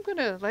 So I'm going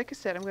to, like I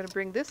said, I'm going to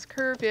bring this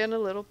curve in a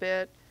little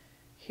bit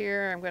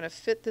here. I'm going to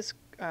fit this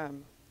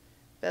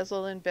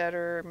bezel in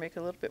better, make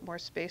a little bit more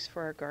space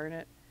for our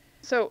garnet.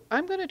 So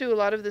I'm going to do a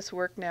lot of this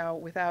work now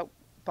without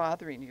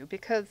bothering you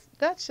because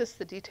that's just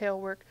the detail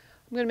work.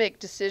 I'm going to make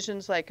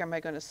decisions like, am I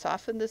going to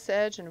soften this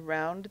edge and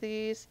round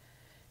these?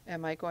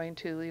 Am I going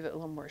to leave it a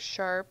little more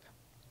sharp?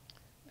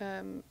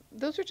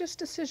 Those are just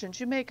decisions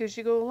you make as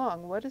you go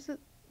along. What does it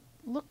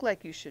look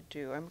like you should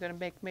do? I'm going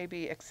to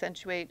maybe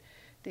accentuate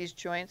these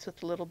joints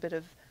with a little bit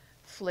of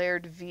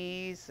flared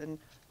V's and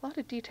a lot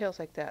of details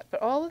like that.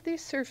 But all of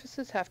these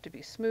surfaces have to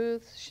be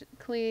smooth,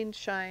 clean,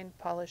 shined,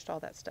 polished, all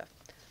that stuff.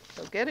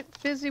 So get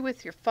busy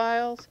with your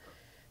files,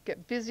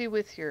 get busy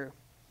with your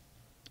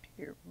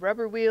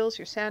rubber wheels,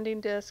 your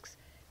sanding discs,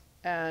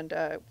 and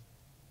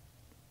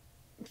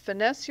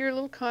finesse your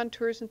little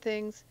contours and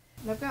things.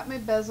 And I've got my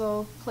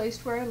bezel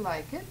placed where I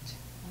like it,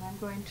 and I'm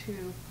going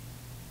to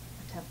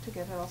attempt to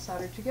get it all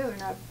soldered together.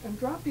 Now I'm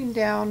dropping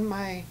down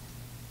my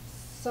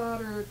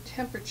solder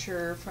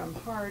temperature from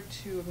hard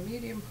to a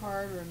medium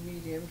hard or a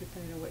medium,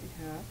 depending on what you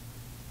have.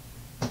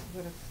 I'm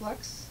going to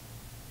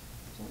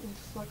gently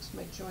flux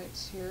my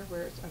joints here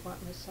where I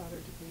want my solder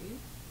to be.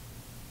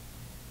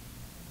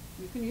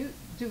 You can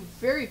do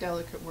very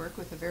delicate work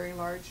with a very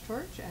large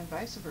torch and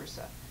vice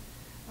versa.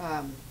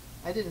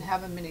 I didn't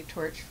have a mini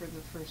torch for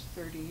the first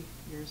 30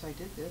 years I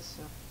did this.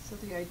 So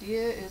the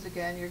idea is,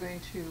 again, you're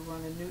going to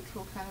want a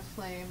neutral kind of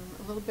flame,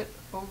 a little bit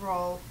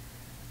overall,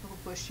 a little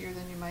bushier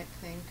than you might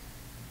think.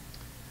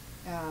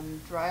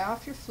 Dry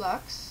off your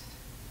flux.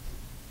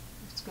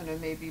 It's going to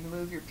maybe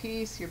move your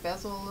piece, your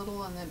bezel a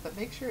little, but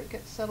make sure it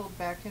gets settled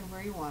back in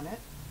where you want it.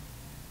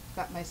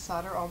 Got my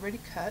solder already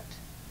cut.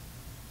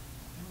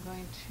 I'm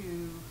going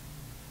to,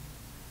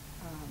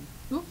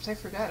 oops, I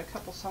forgot a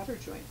couple solder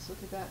joints.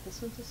 Look at that. This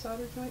one's a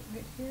solder joint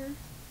right here.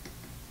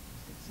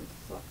 Get some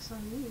flux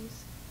on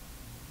these.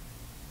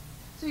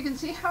 So you can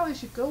see how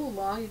as you go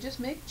along, you just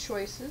make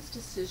choices,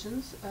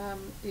 decisions,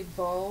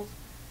 evolve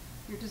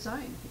your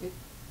design. It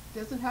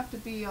doesn't have to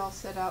be all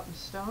set out in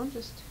stone,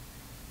 just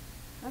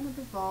kind of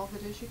evolve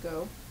it as you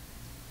go.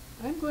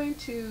 I'm going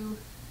to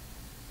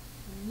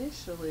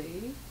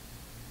initially,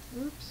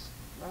 oops,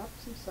 drop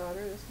some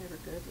solder, that's never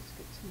good, let's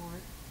get some more.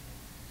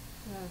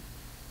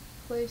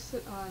 Place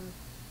it on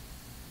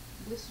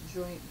this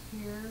joint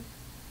here,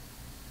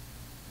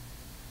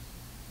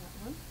 that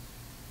one.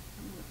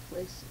 I'm going to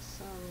place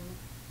some,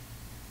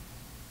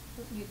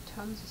 don't need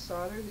tons of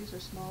solder, these are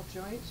small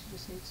joints, you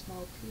just need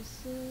small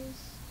pieces.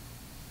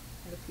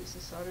 Got a piece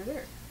of solder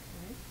there.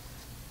 Okay.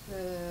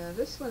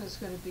 This one is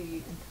going to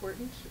be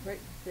important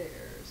right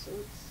there. So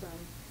let's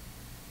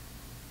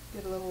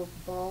get a little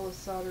ball of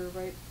solder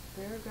right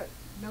there.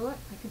 You know what?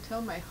 I can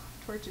tell my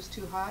torch is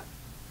too hot.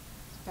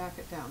 Let's back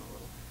it down a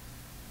little.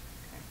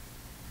 Okay.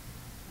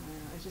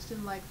 I just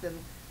didn't like the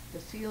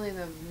feeling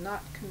of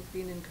not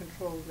being in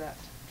control of that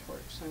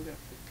torch. So I'm going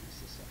to put a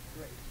piece of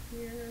solder right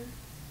here.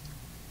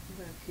 I'm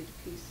going to put a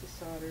piece of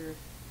solder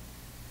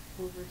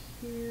over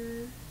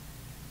here.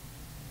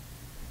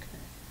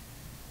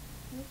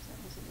 Oops, that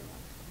wasn't the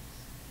wrong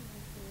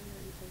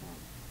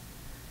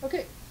place.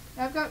 Okay,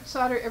 I've got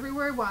solder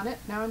everywhere I want it.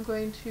 Now I'm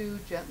going to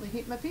gently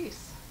heat my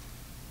piece.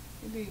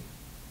 Maybe a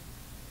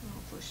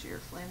little bushier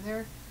flame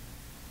there.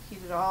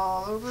 Heat it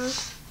all over.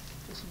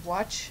 Just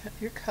watch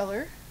your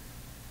color.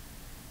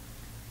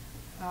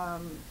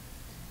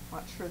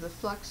 Watch for the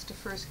flux to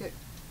first it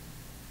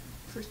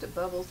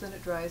bubbles, then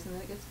it dries, and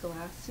then it gets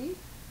glassy.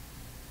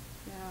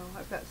 Now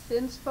I've got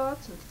thin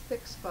spots and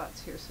thick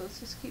spots here, so let's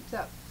just keep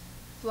that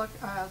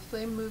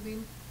flame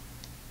moving,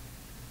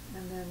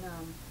 and then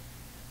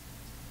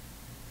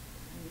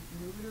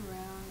move it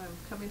around. I'm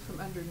coming from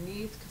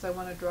underneath because I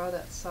want to draw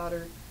that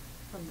solder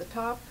from the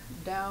top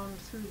down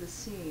through the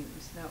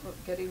seams. Now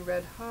look, getting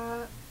red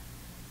hot.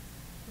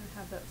 I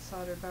have that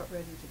solder about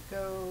ready to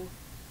go.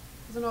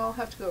 Doesn't all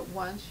have to go at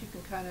once. You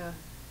can kind of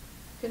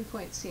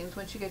pinpoint seams.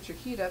 Once you get your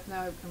heat up,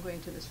 now I'm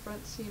going to this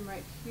front seam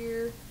right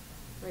here,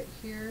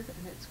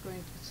 and it's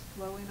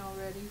flowing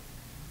already.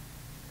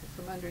 Get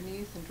from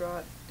underneath and draw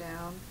it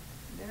down.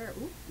 There,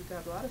 ooh, we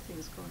got a lot of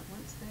things going at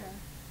once there.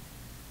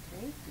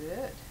 Okay,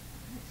 good.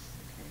 Nice.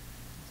 Okay,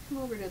 let's come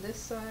over to this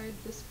side.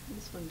 This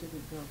one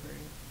didn't go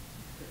very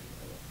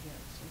well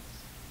yet, so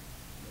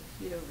let's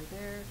heat over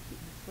there. Keep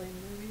the flame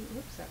moving.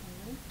 Oops, that one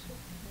went.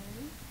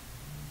 Okay,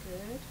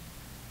 good.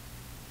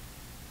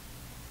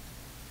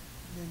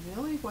 And then the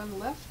only one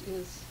left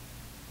is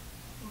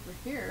over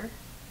here.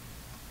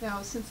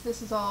 Now, since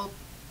this is all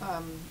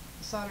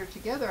soldered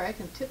together, I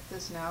can tip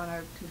this now, and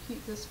I can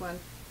heat this one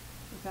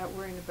without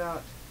worrying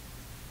about.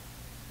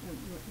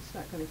 It's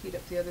not going to heat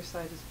up the other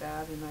side as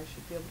bad, and I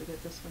should be able to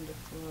get this one to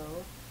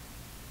flow.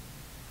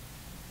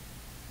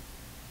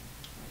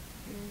 Right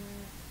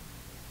here.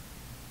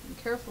 Be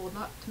careful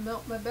not to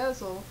melt my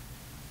bezel.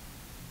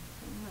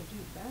 I don't want to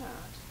do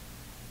that.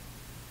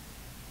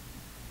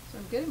 So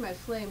I'm getting my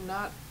flame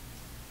not.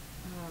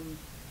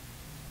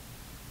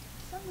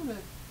 So I'm going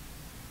to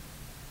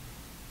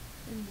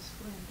bring this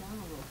flame down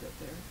a little bit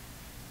there.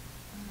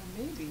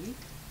 Maybe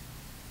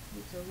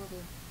there's a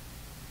little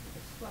bit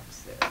of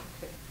flux there.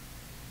 Okay,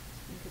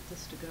 let me get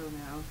this to go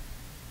now.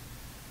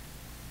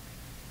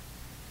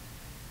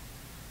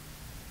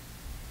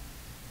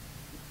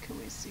 Can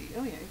we see?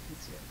 Oh yeah, you can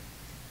see it.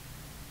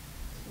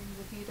 Bring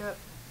the heat up,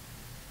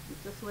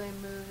 keep the flame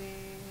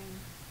moving,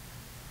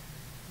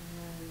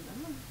 and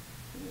I'm going to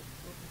bring it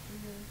over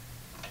here.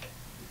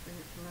 Bring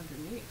it from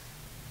underneath.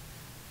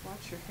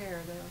 Watch your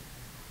hair though.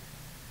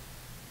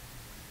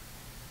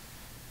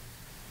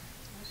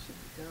 That should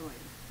be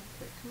going.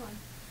 Okay, come on. You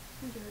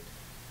can do it.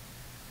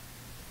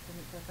 Bring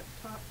it back up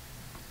top.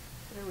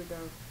 There we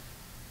go.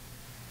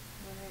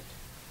 Right.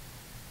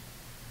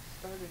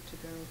 Started to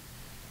go.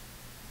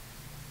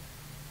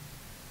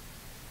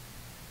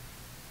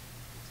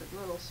 It's a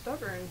little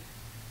stubborn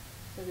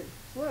that it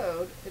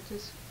flowed. It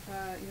just,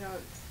 you know,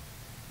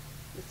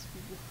 it's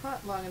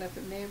hot long enough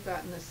it may have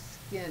gotten the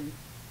skin.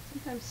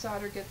 Sometimes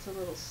solder gets a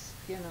little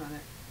skin on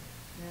it,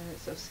 and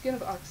it's a skin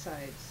of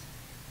oxides.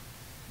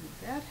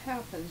 When that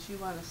happens, you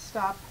want to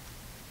stop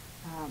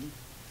and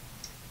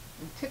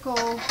tickle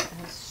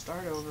and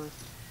start over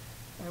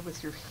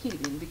with your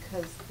heating,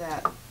 because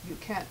that you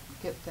can't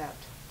get that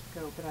to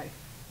go. But I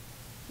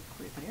think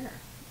we're there.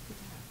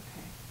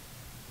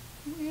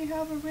 Okay. We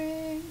have a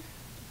ring.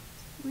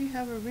 We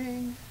have a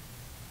ring.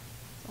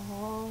 It's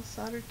all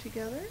soldered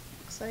together.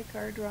 Looks like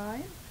our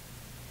drawing.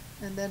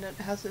 And then it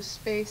has a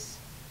space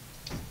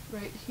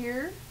right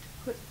here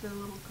to put the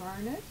little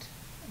garnet.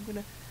 I'm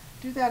going to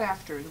do that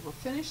after. We'll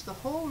finish the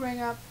whole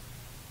ring up,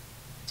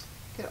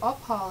 get it all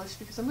polished,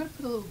 because I'm going to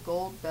put a little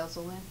gold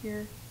bezel in here.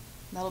 And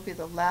that'll be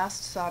the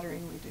last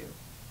soldering we do.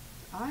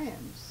 I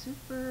am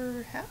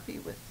super happy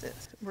with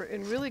this. We're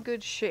in really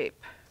good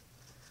shape.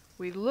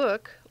 We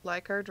look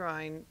like our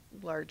drawing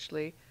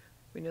largely.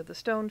 We know the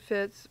stone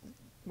fits.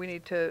 We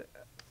need to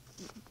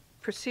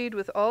proceed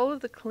with all of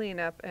the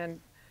cleanup and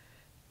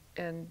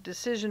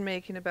decision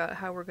making about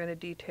how we're going to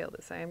detail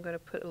this. I am going to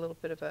put a little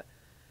bit of a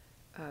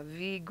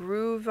V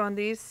groove on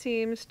these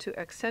seams to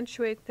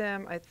accentuate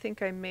them. I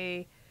think I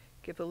may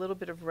give a little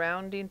bit of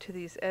rounding to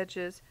these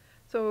edges.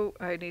 So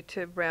I need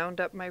to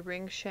round up my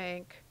ring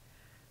shank,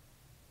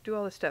 do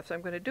all this stuff. So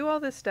I'm going to do all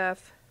this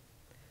stuff.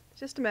 It's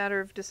just a matter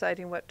of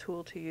deciding what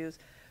tool to use.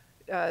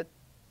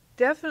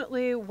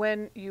 Definitely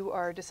when you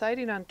are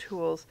deciding on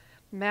tools,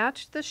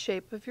 match the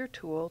shape of your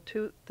tool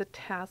to the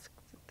task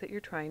that you're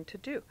trying to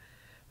do.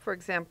 For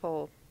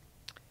example,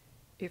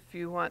 if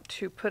you want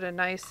to put a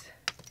nice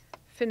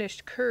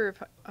finished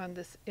curve on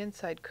this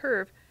inside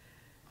curve,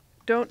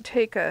 don't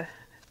take a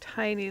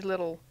tiny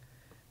little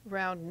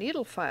round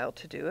needle file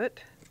to do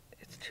it.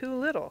 It's too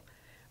little.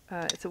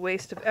 It's a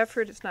waste of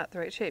effort. It's not the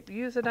right shape.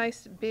 Use a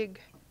nice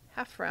big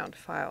half round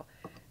file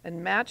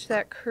and match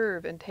that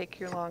curve and take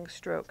your long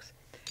strokes.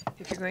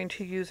 If you're going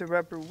to use a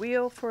rubber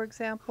wheel, for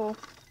example,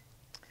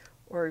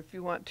 or if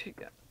you want to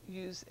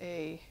use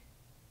a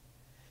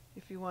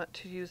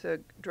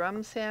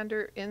drum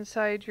sander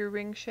inside your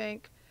ring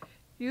shank,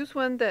 use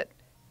one that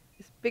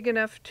is big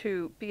enough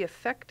to be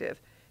effective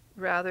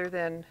rather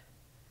than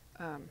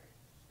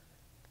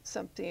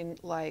something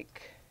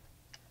like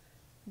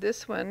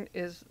this one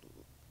is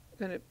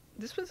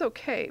this one's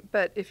okay,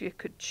 but if you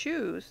could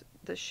choose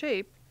the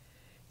shape,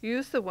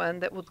 use the one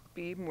that will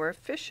be more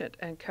efficient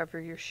and cover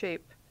your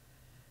shape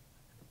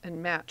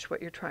and match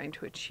what you're trying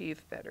to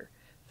achieve better.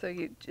 So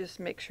you just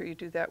make sure you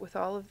do that with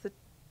all of the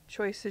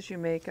choices you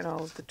make and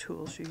all of the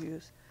tools you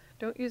use.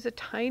 Don't use a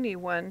tiny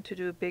one to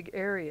do a big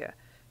area.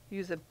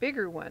 Use a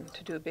bigger one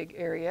to do a big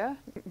area.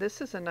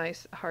 This is a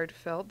nice hard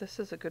felt. This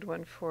is a good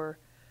one for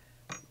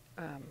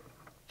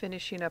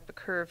finishing up a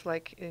curve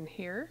like in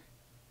here.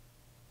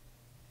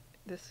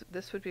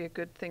 This would be a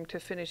good thing to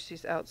finish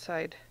these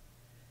outside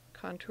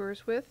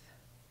contours with,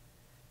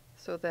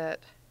 so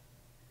that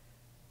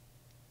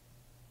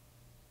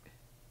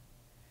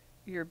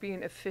you're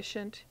being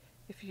efficient.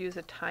 If you use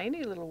a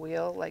tiny little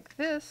wheel like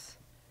this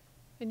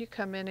and you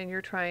come in and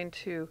you're trying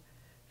to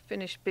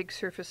finish big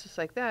surfaces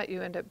like that,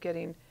 you end up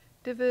getting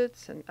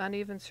divots and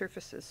uneven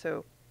surfaces,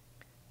 so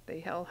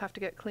they all have to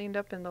get cleaned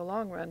up in the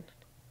long run.